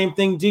done the same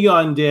thing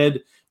Deion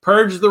did,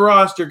 purge the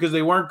roster because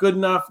they weren't good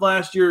enough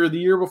last year or the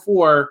year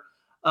before.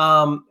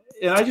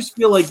 And I just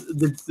feel like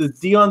the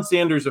Deion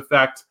Sanders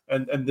effect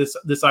and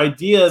this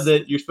idea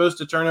that you're supposed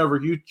to turn over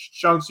huge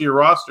chunks of your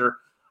roster,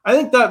 I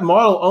think that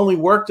model only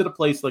worked at a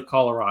place like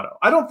Colorado.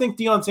 I don't think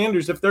Deion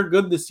Sanders, if they're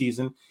good this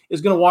season,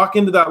 is going to walk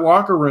into that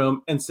locker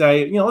room and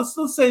say,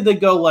 let's say they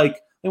go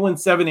they win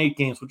 7-8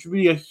 games, which would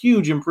be a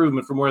huge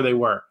improvement from where they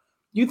were.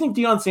 Do you think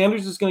Deion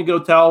Sanders is going to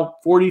go tell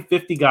 40,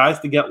 50 guys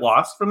to get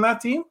lost from that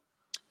team?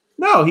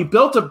 No, he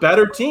built a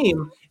better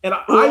team, and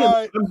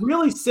I'm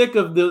really sick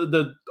of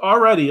the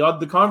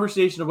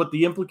conversation of what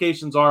the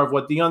implications are of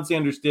what Deion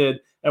Sanders did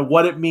and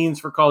what it means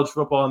for college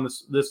football in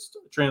this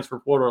transfer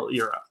portal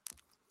era.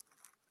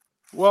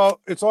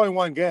 Well, it's only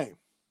one game.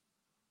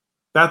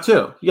 That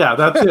too. Yeah,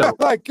 that too.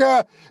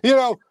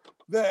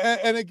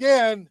 And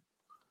again,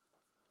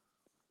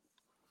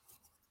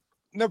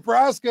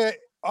 Nebraska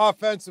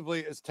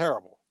offensively is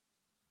terrible,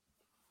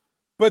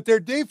 but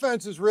their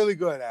defense is really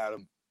good,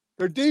 Adam.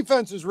 Their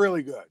defense is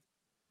really good.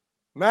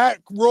 Matt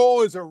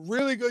Rhule is a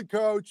really good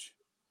coach.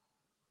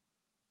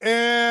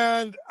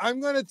 And I'm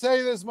going to tell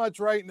you this much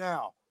right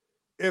now.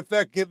 If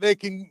they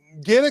can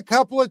get a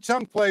couple of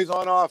chunk plays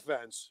on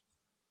offense,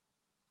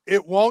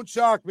 it won't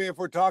shock me if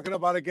we're talking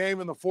about a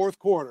game in the fourth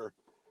quarter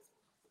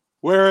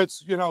where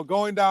it's,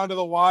 going down to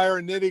the wire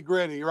and nitty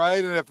gritty,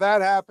 right? And if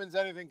that happens,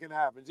 anything can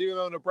happen. Even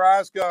though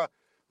Nebraska,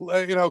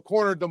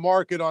 cornered the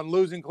market on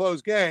losing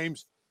close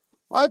games,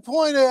 my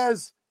point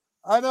is,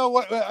 I know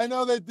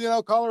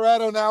that,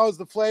 Colorado now is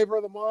the flavor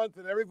of the month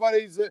and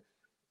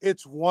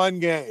it's one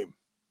game.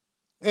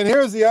 And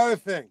here's the other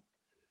thing.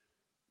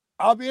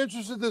 I'll be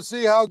interested to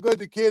see how good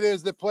the kid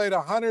is that played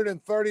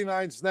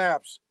 139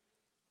 snaps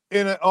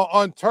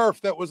on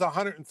turf that was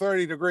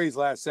 130 degrees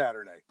last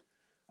Saturday.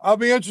 I'll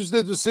be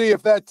interested to see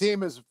if that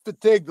team is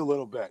fatigued a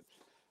little bit.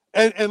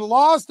 And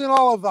lost in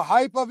all of the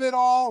hype of it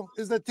all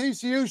is that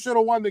TCU should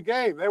have won the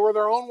game. They were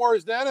their own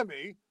worst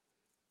enemy.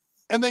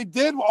 And they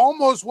did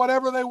almost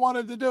whatever they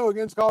wanted to do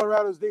against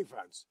Colorado's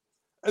defense,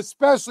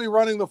 especially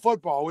running the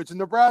football, which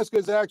Nebraska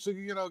has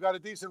actually, got a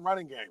decent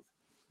running game.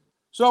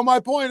 So my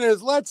point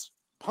is, let's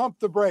pump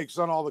the brakes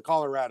on all the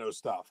Colorado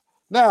stuff.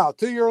 Now,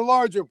 to your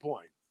larger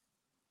point,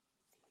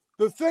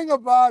 the thing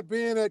about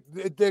being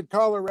at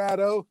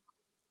Colorado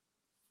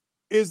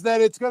is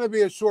that it's going to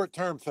be a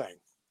short-term thing.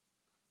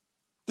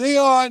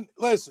 Deion,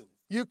 listen,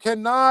 you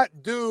cannot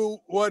do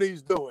what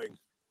he's doing.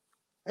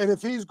 And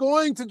if he's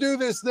going to do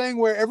this thing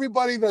where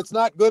everybody that's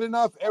not good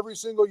enough every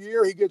single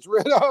year he gets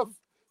rid of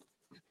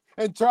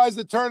and tries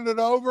to turn it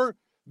over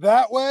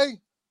that way,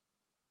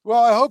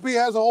 well, I hope he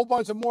has a whole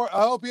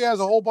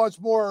bunch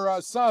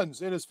more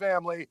sons in his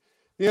family,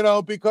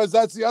 because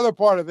that's the other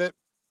part of it.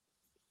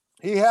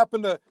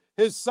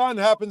 His son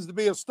happens to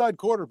be a stud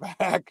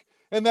quarterback,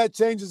 and that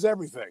changes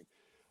everything.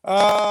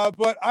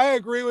 But I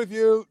agree with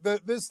you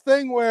that this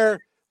thing where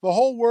the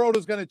whole world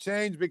is going to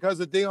change because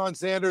of Deion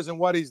Sanders and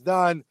what he's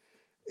done,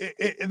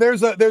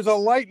 there's a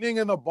lightning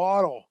in the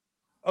bottle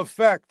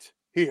effect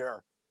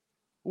here,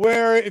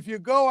 where if you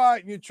go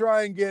out and you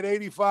try and get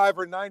 85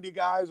 or 90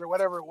 guys or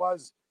whatever it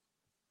was,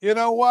 you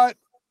know what?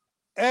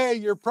 A,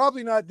 you're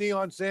probably not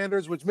Deion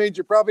Sanders, which means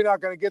you're probably not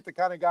going to get the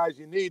kind of guys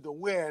you need to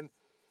win.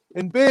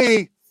 And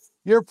B,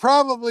 you're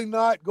probably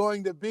not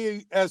going to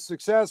be as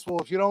successful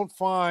if you don't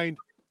find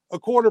a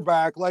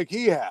quarterback like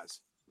he has.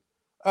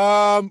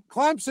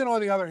 Clemson, on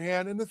the other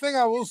hand, and the thing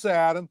I will say,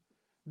 Adam,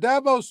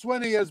 Dabo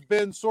Swinney has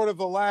been sort of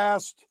the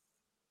last,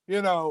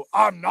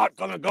 I'm not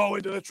going to go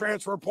into the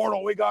transfer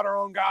portal. We got our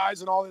own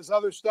guys and all this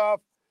other stuff.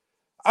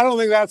 I don't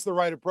think that's the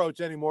right approach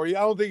anymore. I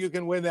don't think you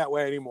can win that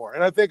way anymore.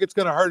 And I think it's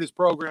going to hurt his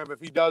program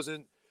if he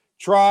doesn't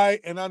try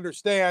and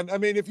understand. I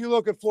mean, if you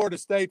look at Florida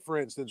State, for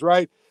instance,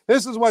 right?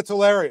 This is what's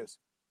hilarious.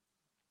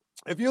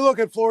 If you look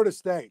at Florida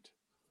State,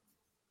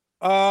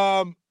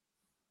 and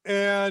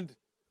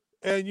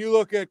you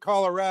look at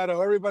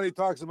Colorado, everybody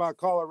talks about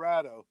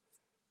Colorado.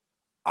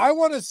 I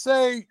want to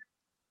say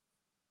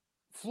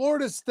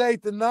Florida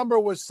State, the number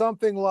was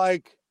something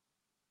like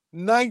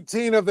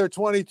 19 of their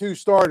 22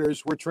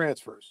 starters were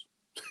transfers.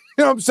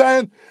 You know what I'm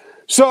saying?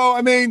 So,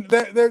 I mean,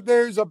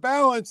 there's a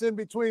balance in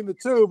between the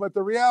two, but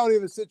the reality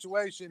of the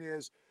situation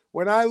is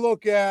when I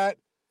look at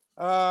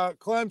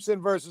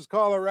Clemson versus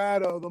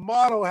Colorado, the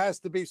model has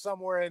to be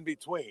somewhere in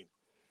between.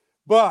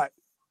 But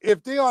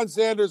if Deion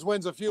Sanders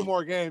wins a few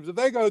more games, if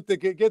they go to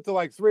get to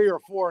like 3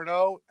 or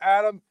 4-0,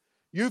 Adam,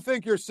 you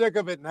think you're sick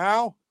of it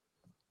now?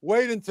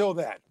 Wait until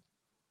then.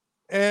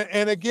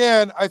 And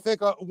again, I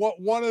think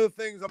one of the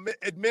things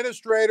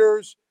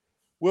administrators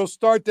will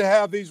start to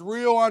have these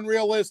real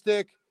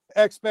unrealistic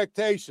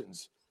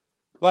expectations.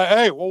 Like,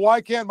 hey, well,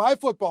 why can't my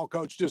football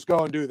coach just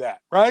go and do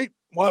that, right?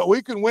 Well,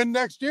 we can win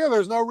next year.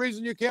 There's no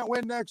reason you can't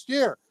win next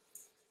year.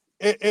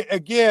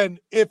 Again,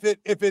 if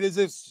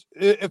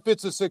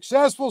it's a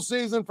successful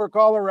season for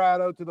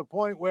Colorado to the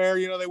point where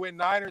they win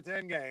 9 or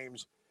 10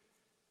 games,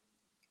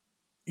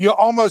 you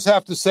almost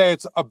have to say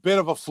it's a bit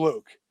of a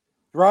fluke,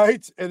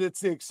 right? And it's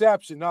the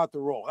exception, not the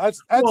rule.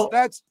 That's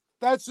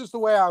just the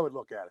way I would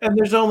look at it. And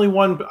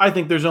I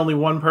think there's only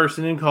one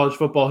person in college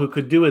football who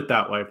could do it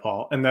that way,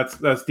 Paul, and that's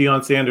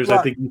Deion Sanders. Right.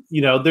 I think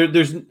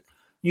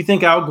you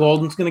think Al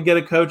Golden's going to get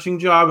a coaching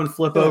job and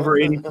flip over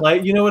 80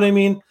 play. You know what I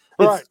mean?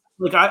 Right.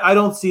 Like I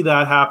don't see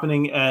that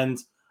happening, and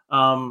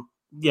I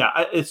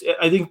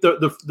think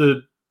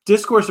the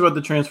discourse about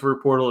the transfer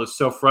portal is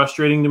so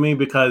frustrating to me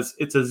because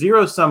it's a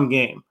zero-sum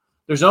game.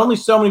 There's only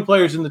so many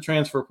players in the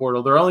transfer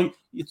portal.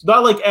 It's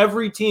not like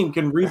every team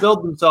can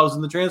rebuild themselves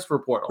in the transfer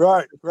portal.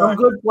 Right. Some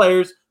good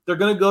players, they're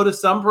going to go to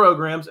some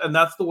programs, and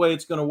that's the way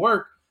it's going to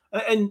work.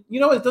 And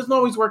it doesn't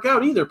always work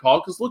out either, Paul,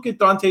 because look at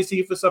Dante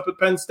Cephas up at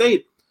Penn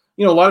State.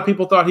 A lot of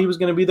people thought he was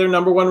going to be their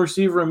number one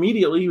receiver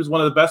immediately. He was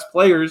one of the best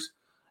players.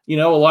 A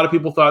lot of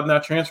people thought in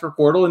that transfer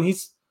portal, and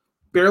he's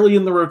barely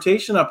in the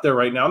rotation up there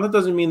right now. And that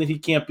doesn't mean that he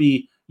can't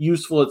be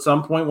useful at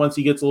some point once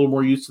he gets a little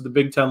more used to the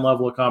Big Ten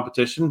level of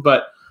competition.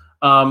 But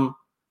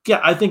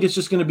I think it's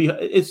just going to be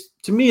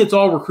to me, it's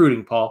all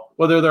recruiting, Paul.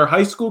 Whether they're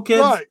high school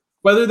kids, right,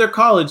 whether they're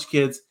college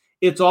kids,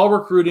 it's all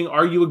recruiting.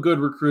 Are you a good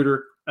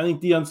recruiter? I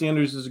think Deion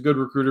Sanders is a good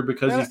recruiter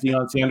because he's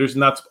Deion Sanders,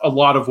 and that's a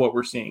lot of what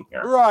we're seeing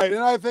here. Right,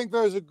 and I think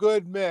there's a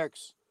good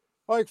mix.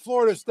 Like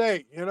Florida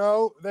State,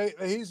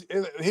 he's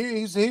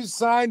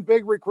signed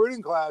big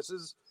recruiting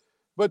classes,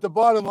 but the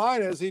bottom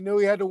line is he knew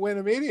he had to win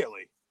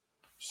immediately.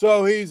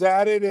 So he's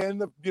added in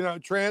the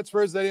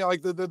transfers that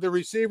like the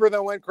receiver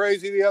that went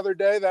crazy the other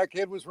day. That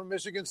kid was from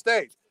Michigan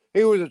State.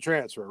 He was a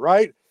transfer,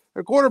 right?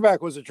 The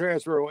quarterback was a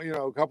transfer,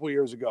 a couple of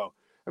years ago.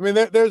 I mean,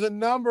 there's a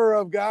number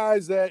of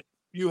guys that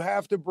you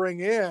have to bring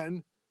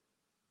in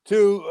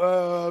to.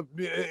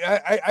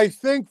 I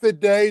think the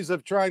days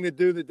of trying to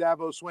do the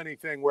Dabo Swinney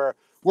thing where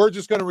we're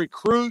just going to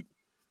recruit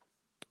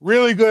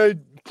really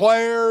good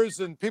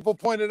players, and people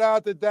pointed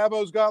out that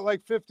Dabo's got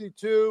like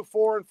 52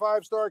 4- and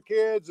 5-star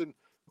kids, and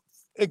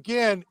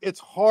again, it's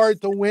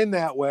hard to win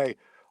that way.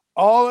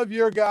 All of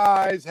your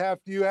guys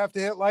you have to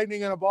hit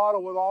lightning in a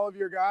bottle with all of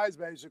your guys,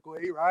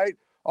 basically, right?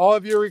 All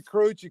of your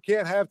recruits, you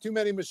can't have too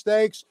many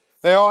mistakes.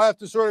 They all have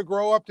to sort of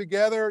grow up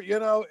together.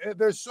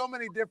 There's so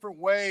many different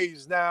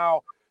ways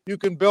now you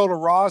can build a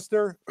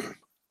roster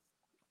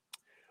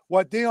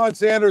what Deion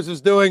Sanders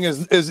is doing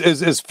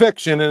is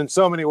fiction in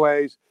so many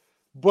ways,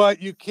 but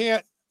you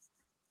can't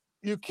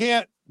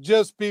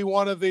just be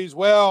one of these,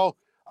 well,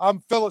 I'm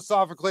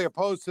philosophically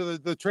opposed to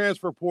the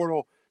transfer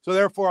portal, so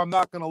therefore I'm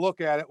not going to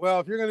look at it. Well,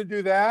 if you're going to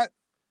do that,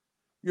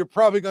 you're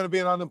probably going to be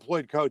an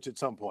unemployed coach at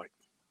some point.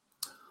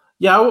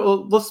 Yeah,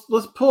 well,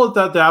 let's pull at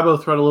that Dabo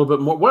thread a little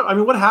bit more.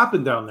 What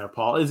happened down there,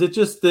 Paul? Is it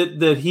just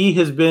that he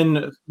has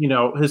been,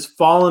 has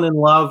fallen in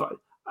love?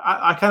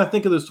 I kind of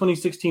think of those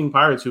 2016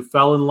 Pirates who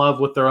fell in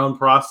love with their own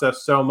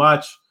process so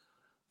much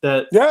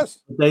that yes,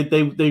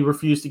 they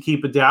refuse to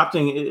keep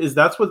adapting. Is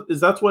that's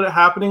what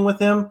happening with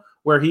him?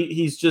 Where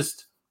he's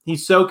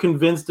so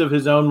convinced of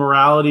his own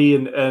morality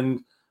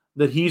and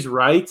that he's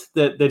right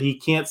that he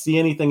can't see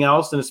anything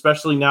else, and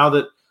especially now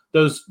that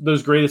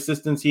those great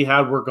assistants he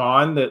had were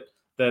gone, that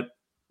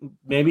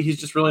maybe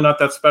he's just really not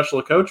that special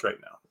a coach right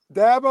now.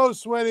 Dabo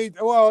Swinney.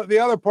 Well, the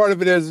other part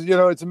of it is,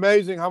 it's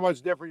amazing how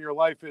much different your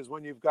life is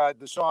when you've got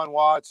Deshaun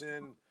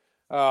Watson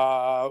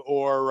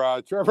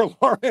or Trevor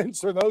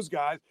Lawrence or those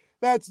guys.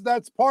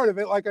 That's part of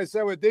it. Like I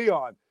said with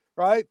Deion,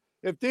 right?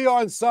 If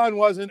Deion's son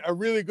wasn't a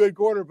really good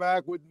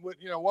quarterback, what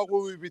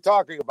would we be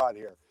talking about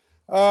here?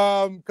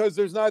 Because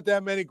there's not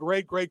that many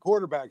great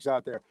quarterbacks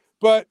out there.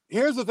 But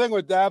here's the thing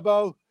with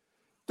Dabo.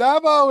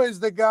 Dabo is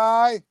the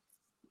guy,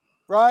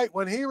 right?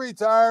 When he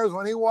retires,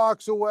 when he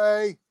walks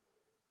away.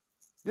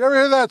 You ever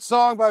hear that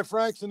song by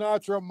Frank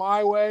Sinatra,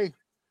 My Way?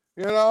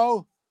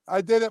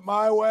 I did it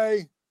my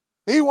way.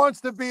 He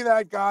wants to be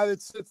that guy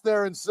that sits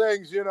there and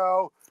sings,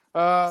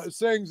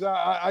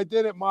 I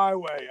did it my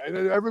way.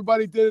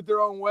 Everybody did it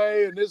their own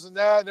way and this and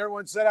that. And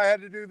everyone said I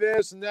had to do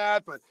this and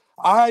that, but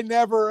I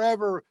never,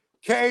 ever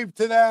caved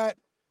to that.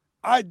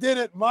 I did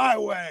it my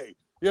way,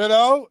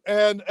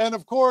 and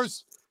of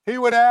course he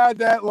would add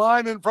that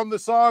line from the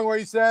song where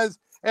he says,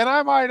 and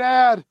I might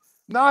add,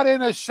 not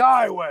in a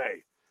shy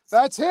way.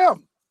 That's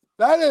him.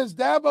 That is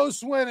Dabo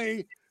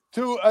Swinney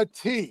to a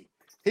T.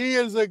 He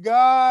is a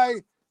guy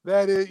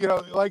that is,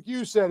 like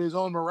you said, his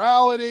own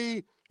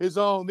morality, his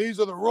own, these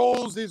are the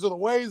rules, these are the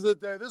ways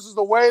this is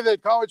the way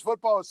that college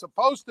football is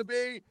supposed to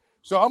be.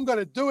 So I'm going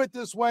to do it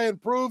this way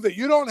and prove that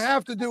you don't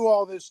have to do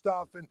all this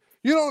stuff and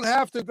you don't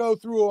have to go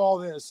through all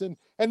this. And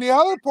the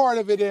other part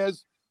of it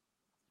is,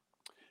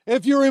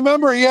 if you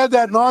remember, he had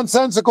that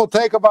nonsensical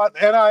take about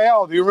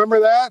NIL. Do you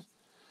remember that?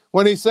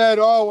 When he said,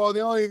 oh, well,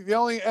 the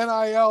only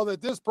NIL that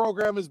this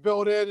program is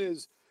built in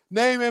is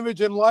name,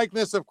 image, and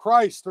likeness of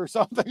Christ or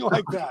something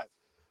like that.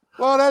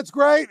 Well, that's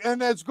great,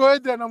 and that's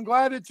good, and I'm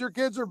glad that your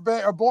kids are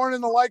born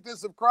in the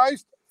likeness of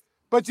Christ,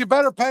 but you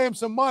better pay him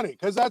some money,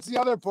 because that's the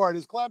other part,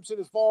 is Clemson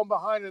is falling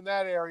behind in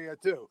that area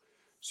too.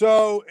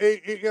 So,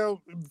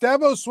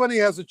 Dabo Swinney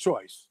has a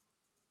choice,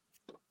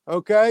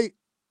 okay?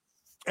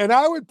 And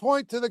I would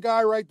point to the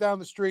guy right down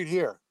the street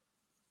here,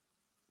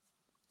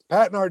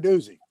 Pat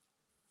Narduzzi,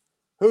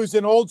 who's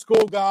an old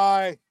school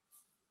guy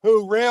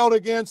who railed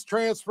against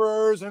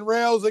transfers and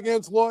rails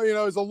against,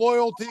 is a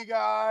loyalty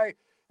guy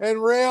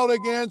and railed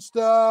against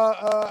NIL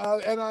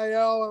and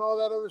all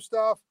that other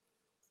stuff.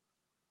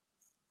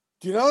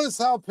 Do you notice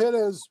how Pitt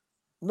has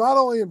not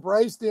only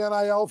embraced the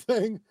NIL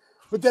thing,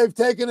 but they've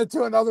taken it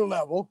to another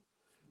level?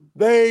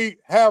 They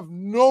have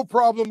no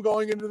problem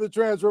going into the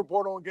transfer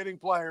portal and getting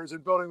players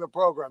and building the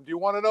program. Do you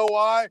want to know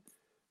why?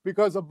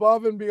 Because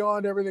above and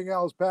beyond everything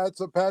else, Pat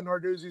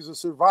Narduzzi is a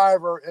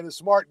survivor and a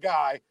smart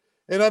guy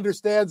and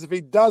understands if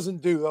he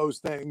doesn't do those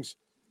things,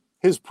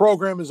 his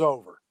program is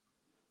over.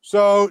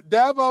 So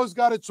Dabo's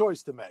got a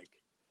choice to make.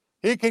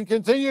 He can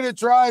continue to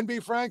try and be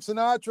Frank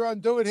Sinatra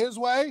and do it his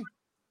way,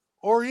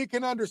 or he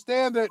can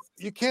understand that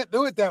you can't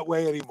do it that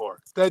way anymore,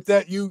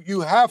 that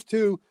you have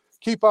to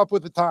keep up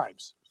with the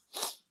times.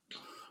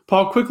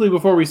 Paul, quickly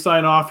before we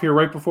sign off here,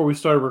 right before we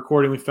started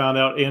recording, we found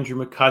out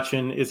Andrew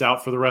McCutchen is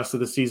out for the rest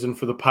of the season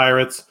for the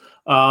Pirates.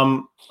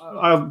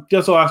 I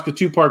guess I'll ask a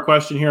two-part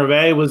question here. Of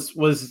A,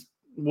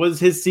 was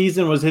his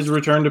season, was his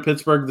return to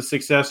Pittsburgh the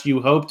success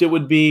you hoped it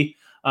would be,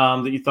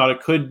 that you thought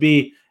it could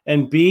be?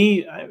 And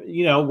B,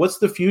 what's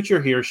the future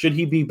here? Should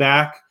he be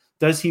back?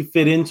 Does he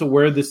fit into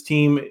where this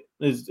team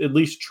is at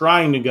least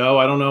trying to go?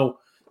 I don't know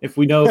if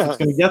we know if it's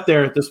going to get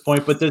there at this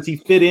point, but does he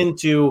fit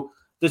into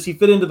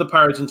the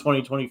Pirates in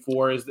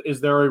 2024?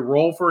 Is there a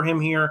role for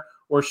him here,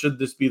 or should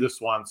this be the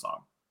swan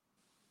song?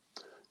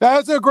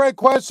 That's a great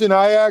question.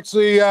 I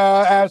actually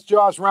asked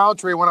Josh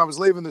Roundtree when I was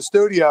leaving the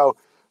studio.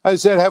 I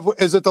said,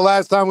 is it the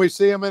last time we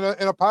see him in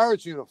a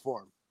Pirates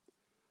uniform?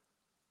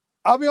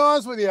 I'll be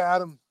honest with you,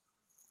 Adam.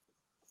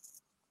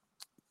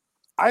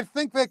 I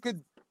think they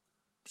could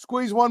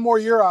squeeze one more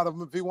year out of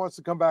him if he wants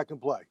to come back and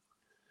play.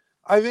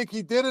 I think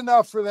he did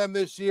enough for them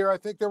this year. I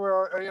think there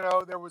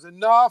was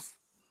enough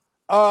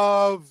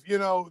of,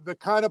 the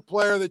kind of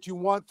player that you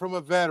want from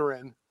a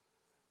veteran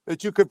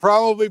that you could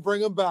probably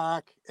bring him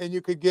back and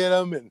you could get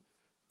him and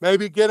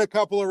maybe get a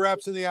couple of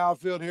reps in the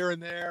outfield here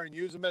and there and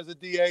use him as a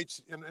DH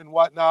and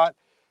whatnot.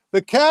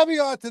 The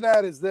caveat to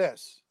that is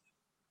this.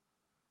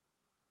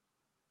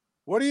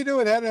 What do you do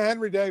with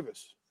Henry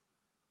Davis?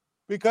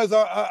 Because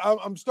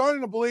I'm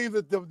starting to believe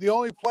that the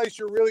only place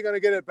you're really going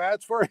to get at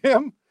bats for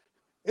him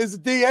is a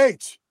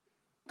DH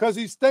because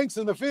he stinks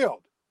in the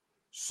field.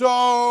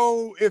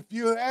 So if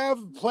you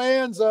have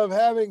plans of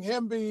having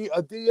him be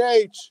a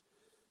DH,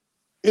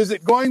 is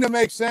it going to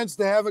make sense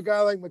to have a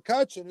guy like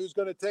McCutchen who's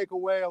going to take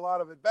away a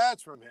lot of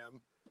at-bats from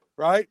him,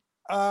 right?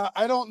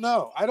 I don't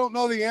know. I don't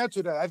know the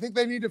answer to that. I think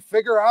they need to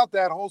figure out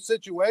that whole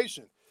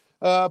situation.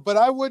 But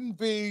I wouldn't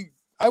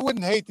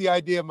hate the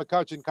idea of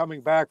McCutchen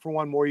coming back for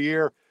one more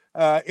year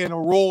in a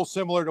role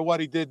similar to what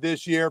he did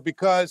this year,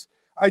 because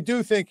I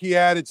do think he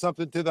added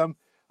something to them.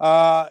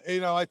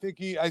 I think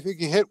he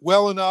hit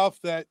well enough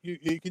that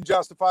you can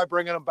justify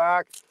bringing him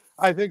back.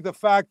 I think the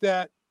fact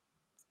that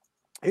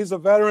he's a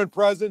veteran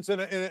presence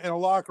in a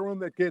locker room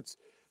that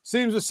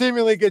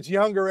seemingly gets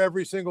younger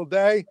every single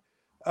day.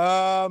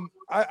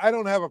 I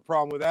don't have a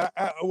problem with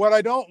that. What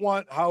I don't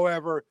want,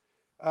 however,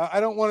 I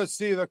don't want to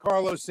see the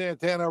Carlos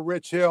Santana,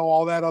 Rich Hill,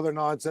 all that other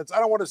nonsense. I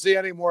don't want to see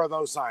any more of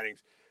those signings.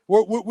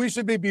 We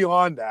should be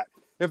beyond that.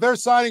 If they're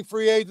signing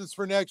free agents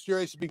for next year,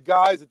 they should be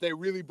guys that they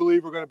really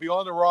believe are going to be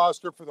on the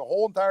roster for the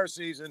whole entire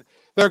season.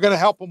 They're going to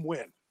help them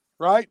win,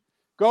 right?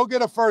 Go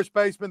get a first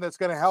baseman that's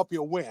going to help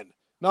you win,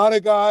 not a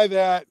guy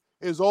that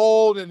is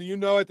old and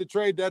at the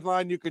trade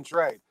deadline you can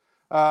trade.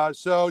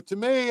 So to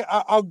me,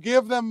 I'll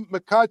give them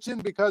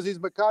McCutchen because he's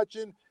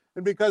McCutchen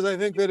and because I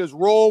think that his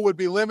role would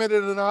be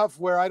limited enough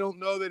where I don't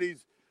know that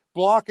he's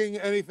blocking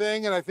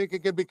anything, and I think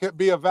it could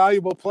be a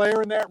valuable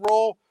player in that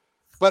role.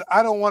 But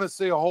I don't want to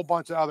see a whole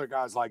bunch of other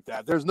guys like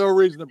that. There's no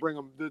reason to bring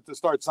them to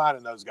start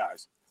signing those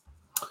guys.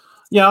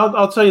 Yeah,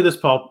 I'll tell you this,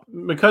 Paul.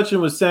 McCutchen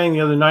was saying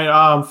the other night,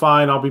 I'm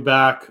fine, I'll be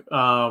back.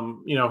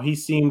 He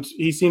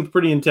seemed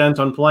pretty intent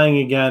on playing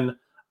again.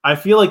 I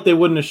feel like they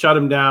wouldn't have shut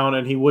him down,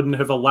 and he wouldn't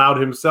have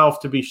allowed himself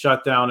to be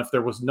shut down if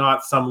there was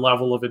not some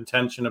level of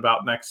intention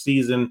about next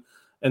season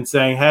and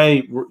saying,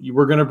 hey,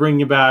 we're going to bring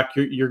you back.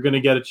 You're going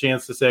to get a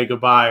chance to say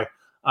goodbye.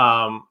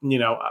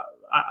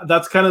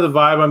 That's kind of the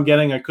vibe I'm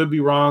getting. I could be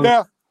wrong.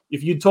 Yeah.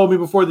 If you told me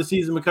before the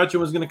season McCutchen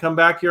was going to come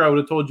back here, I would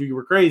have told you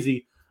were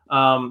crazy.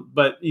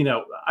 But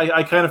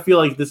I kind of feel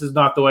like this is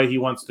not the way he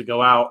wants to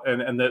go out,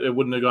 and that it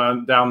wouldn't have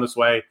gone down this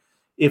way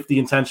if the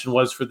intention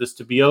was for this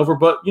to be over.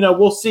 But,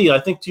 we'll see. I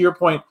think to your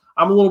point,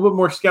 I'm a little bit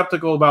more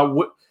skeptical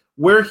about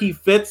where he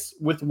fits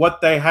with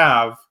what they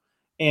have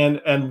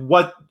and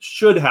what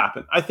should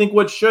happen. I think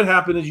what should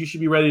happen is you should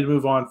be ready to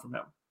move on from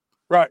him.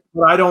 Right.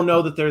 But I don't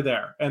know that they're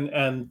there.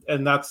 And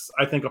that's,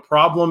 I think, a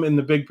problem in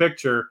the big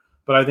picture,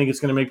 but I think it's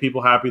going to make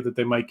people happy that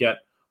they might get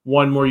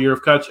one more year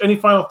of Kutch. Any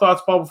final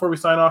thoughts, Paul, before we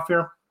sign off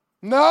here?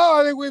 No,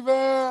 I think we've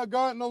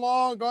gotten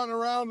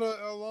around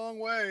a long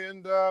way,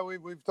 and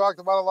we've talked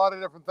about a lot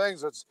of different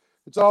things.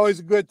 It's always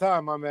a good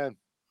time, my man.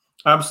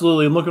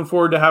 Absolutely. I'm looking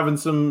forward to having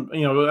some,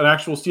 an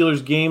actual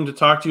Steelers game to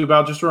talk to you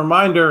about. Just a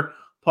reminder,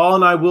 Paul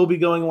and I will be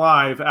going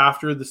live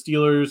after the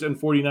Steelers and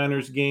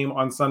 49ers game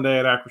on Sunday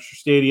at Acrisure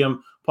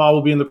Stadium. Paul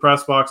will be in the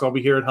press box. I'll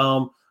be here at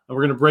home, and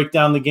we're going to break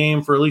down the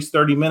game for at least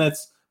 30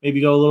 minutes,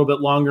 maybe go a little bit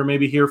longer,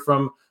 maybe hear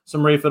from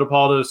some Ray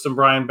Fittipaldo, some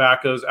Brian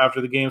Backos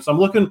after the game. So I'm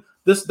looking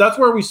 – that's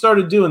where we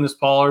started doing this,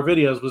 Paul. Our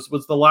videos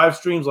was the live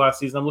streams last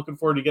season. I'm looking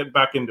forward to getting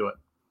back into it.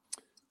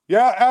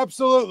 Yeah,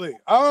 absolutely.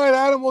 All right,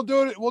 Adam, we'll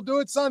do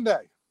it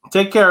Sunday.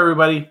 Take care,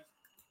 everybody.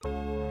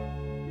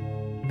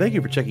 Thank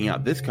you for checking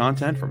out this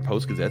content from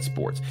Post-Gazette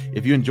Sports.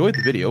 If you enjoyed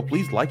the video,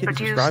 please like it and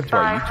subscribe to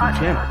our YouTube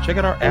channel. Check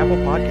out our Apple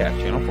Podcast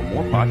channel for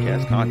more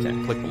podcast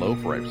content. Click below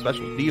for a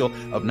special deal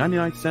of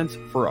 99 cents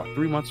for a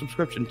 3-month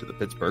subscription to the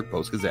Pittsburgh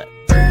Post-Gazette.